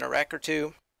for getting in a wreck or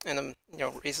two and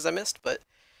races I missed, but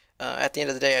at the end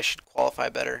of the day, I should qualify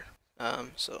better.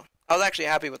 So I was actually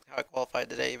happy with how I qualified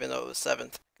today, even though it was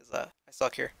 7th, because I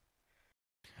suck here.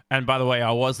 And by the way,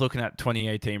 I was looking at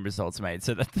 2018 results, mate.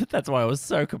 So that's why I was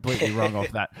so completely wrong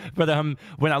off that. But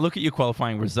when I look at your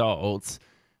qualifying results,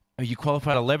 you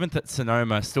qualified 11th at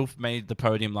Sonoma, still made the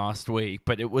podium last week.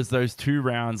 But it was those 2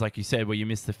 rounds, like you said, where you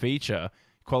missed the feature.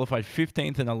 Qualified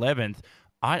 15th and 11th.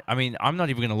 I mean, I'm not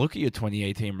even going to look at your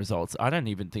 2018 results. I don't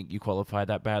even think you qualified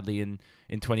that badly in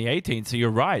 2018. So you're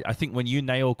right. I think when you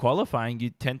nail qualifying,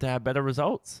 you tend to have better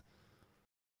results.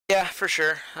 Yeah, for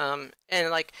sure.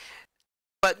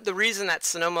 But the reason that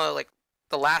Sonoma, like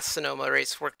the last Sonoma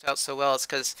race, worked out so well is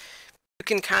because you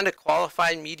can kind of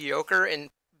qualify mediocre and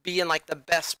be in like the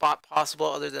best spot possible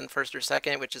other than first or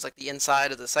second, which is like the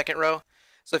inside of the second row.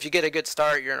 So if you get a good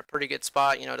start, you're in a pretty good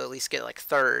spot, to at least get like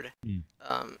third.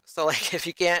 So like if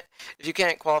you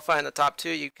can't qualify in the top 2,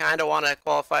 you kind of want to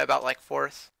qualify about like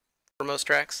 4th for most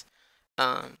tracks.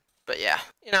 But yeah,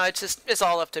 it's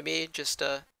all up to me, just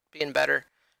being better.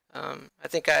 I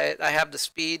think I have the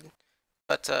speed.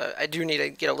 But I do need to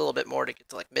get a little bit more to get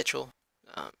to like Mitchell.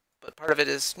 But part of it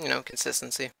is,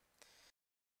 consistency.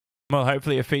 Well,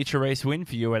 hopefully a feature race win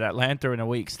for you at Atlanta in a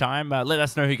week's time. Let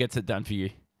us know who gets it done for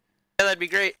you. Yeah, that'd be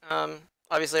great.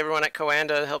 Obviously, everyone at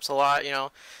Coanda helps a lot.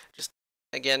 Just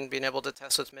again being able to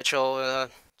test with Mitchell,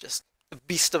 just a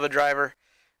beast of a driver.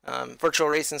 Virtual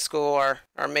Racing School,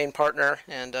 our main partner,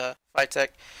 and Phytech,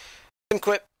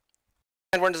 SimQuip,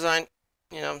 and One Design.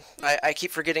 I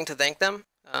keep forgetting to thank them.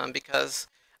 Because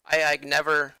I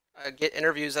never get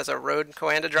interviews as a road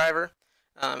Coanda driver,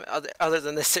 other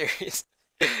than this series.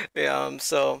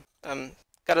 So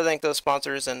gotta thank those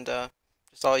sponsors and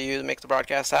just all you to make the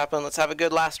broadcast happen. Let's have a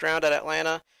good last round at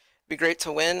Atlanta. Be great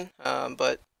to win,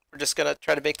 but we're just gonna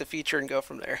try to make the feature and go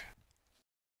from there.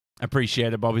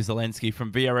 Appreciate it, Bobby Zelensky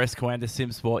from VRS Coanda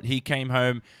Simsport. He came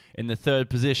home in the 3rd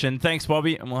position. Thanks,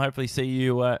 Bobby, and we'll hopefully see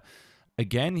you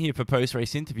again here for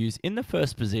post-race interviews in the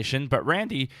 1st position. But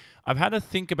Randy, I've had to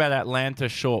think about Atlanta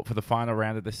short for the final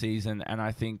round of the season, and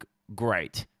I think,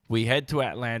 great. We head to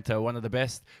Atlanta, one of the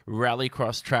best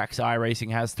rallycross tracks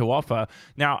iRacing has to offer.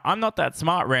 Now, I'm not that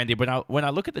smart, Randy, but when I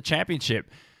look at the championship,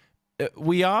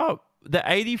 the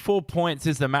 84 points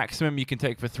is the maximum you can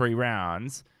take for 3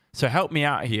 rounds. So help me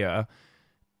out here.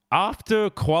 After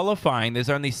qualifying, there's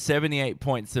only 78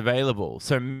 points available.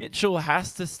 So Mitchell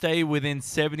has to stay within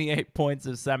 78 points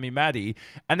of Sammy Maddy.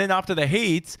 And then after the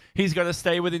heats, he's got to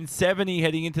stay within 70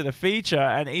 heading into the feature.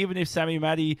 And even if Sammy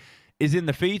Maddy is in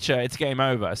the feature, it's game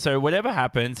over. So whatever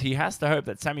happens, he has to hope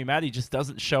that Sammy Maddy just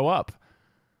doesn't show up.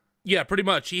 Yeah, pretty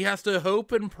much. He has to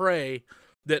hope and pray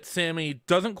that Sammy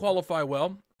doesn't qualify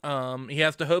well. He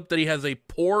has to hope that he has a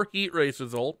poor heat race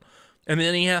result. And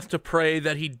then he has to pray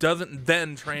that he doesn't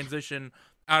then transition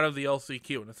out of the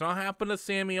LCQ. And it's not happened to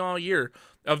Sammy all year.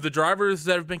 Of the drivers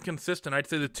that have been consistent, I'd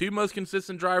say the 2 most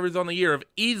consistent drivers on the year have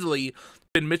easily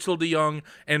been Mitchell DeYoung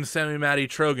and Sammy Maddy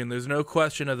Trogan. There's no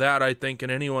question of that, I think, in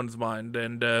anyone's mind.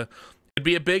 And it'd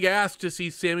be a big ask to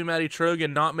see Sammy Maddy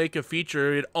Trogan not make a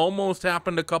feature. It almost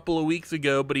happened a couple of weeks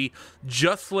ago, but he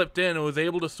just slipped in and was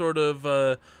able to sort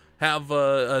of have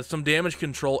some damage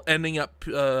control, ending up,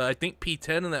 I think,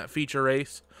 P10 in that feature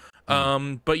race.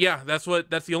 But yeah, that's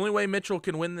the only way Mitchell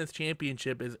can win this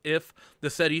championship is if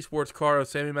the said esports car of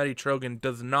Sammy Maddy Trogan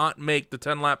does not make the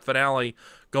 10-lap finale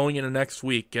going into next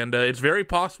week. And it's very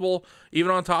possible, even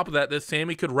on top of that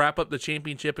Sammy could wrap up the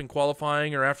championship in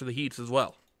qualifying or after the heats as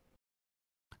well.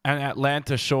 And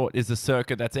Atlanta short is a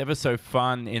circuit that's ever so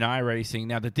fun in iRacing.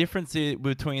 Now, the difference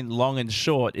between long and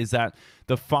short is that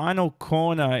the final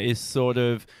corner is sort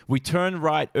of, we turn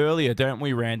right earlier, don't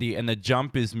we, Randy? And the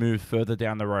jump is moved further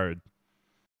down the road.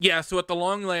 Yeah, so at the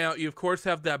long layout, you of course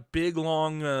have that big,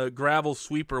 long gravel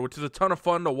sweeper, which is a ton of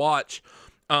fun to watch.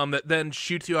 That then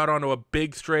shoots you out onto a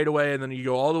big straightaway, and then you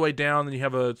go all the way down, and you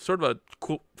have a sort of a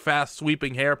cool, fast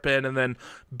sweeping hairpin, and then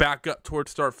back up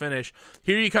towards start finish.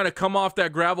 Here you kind of come off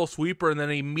that gravel sweeper, and then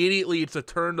immediately it's a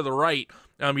turn to the right.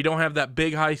 You don't have that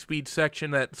big high-speed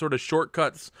section that sort of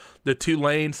shortcuts the 2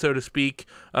 lanes, so to speak,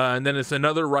 and then it's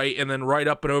another right, and then right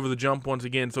up and over the jump once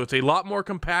again. So it's a lot more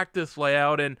compact, this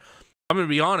layout, and I'm going to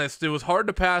be honest, it was hard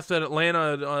to pass at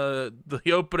Atlanta,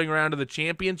 the opening round of the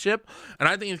championship, and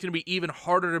I think it's going to be even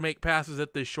harder to make passes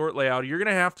at this short layout. You're going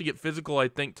to have to get physical, I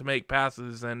think, to make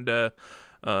passes, and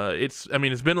it's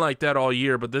been like that all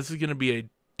year, but this is going to be a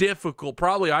difficult,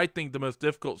 probably I think the most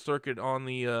difficult circuit on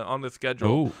the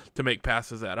schedule to make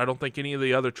passes at. I don't think any of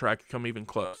the other tracks come even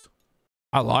close.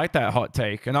 I like that hot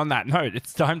take. And on that note,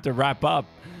 it's time to wrap up.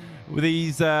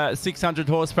 These 600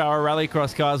 horsepower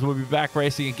Rallycross cars will be back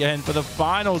racing again for the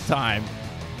final time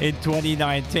in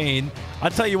 2019.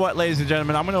 I'll tell you what, ladies and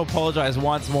gentlemen, I'm going to apologize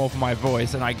once more for my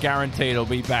voice, and I guarantee it'll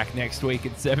be back next week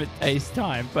in 7 days'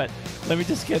 time. But let me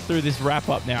just get through this wrap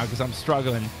up now because I'm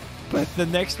struggling. But the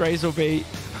next race will be,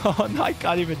 I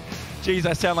can't even, geez,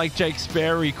 I sound like Jake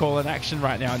Sperry calling action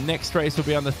right now. Next race will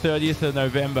be on the 30th of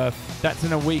November. That's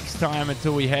in a week's time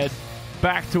until we head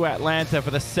back to Atlanta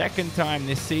for the second time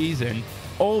this season,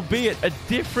 albeit a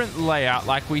different layout.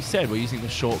 Like we said, we're using the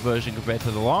short version compared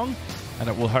to the long, and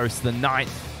it will host the 9th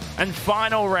and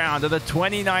final round of the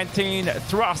 2019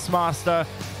 Thrustmaster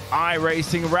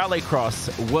iRacing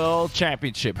Rallycross World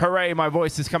Championship. Hooray, my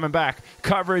voice is coming back.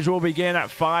 Coverage will begin at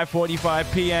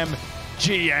 5:45 p.m.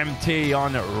 GMT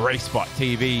on RaceSpot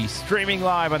TV, streaming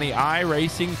live on the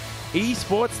iRacing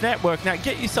Esports Network. Now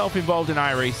get yourself involved in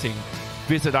iRacing.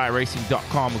 Visit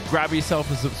iRacing.com, grab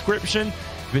yourself a subscription.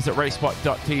 Visit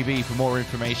racespot.tv for more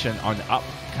information on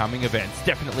upcoming events.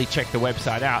 Definitely check the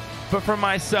website out. But from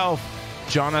myself,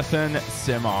 Jonathan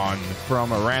Simon,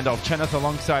 from Randolph Cheneth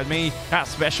alongside me, our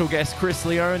special guest Chris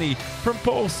Leone, from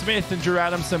Paul Smith and Drew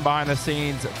Adamson behind the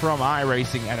scenes from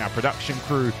iRacing, and our production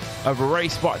crew of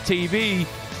RaceSpot TV.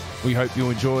 We hope you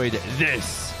enjoyed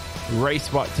this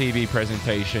RaceSpot TV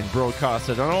presentation,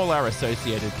 broadcasted on all our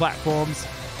associated platforms.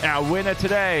 Our winner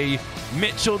today,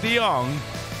 Mitchell de Jong,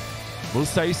 will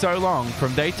say so long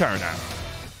from Daytona.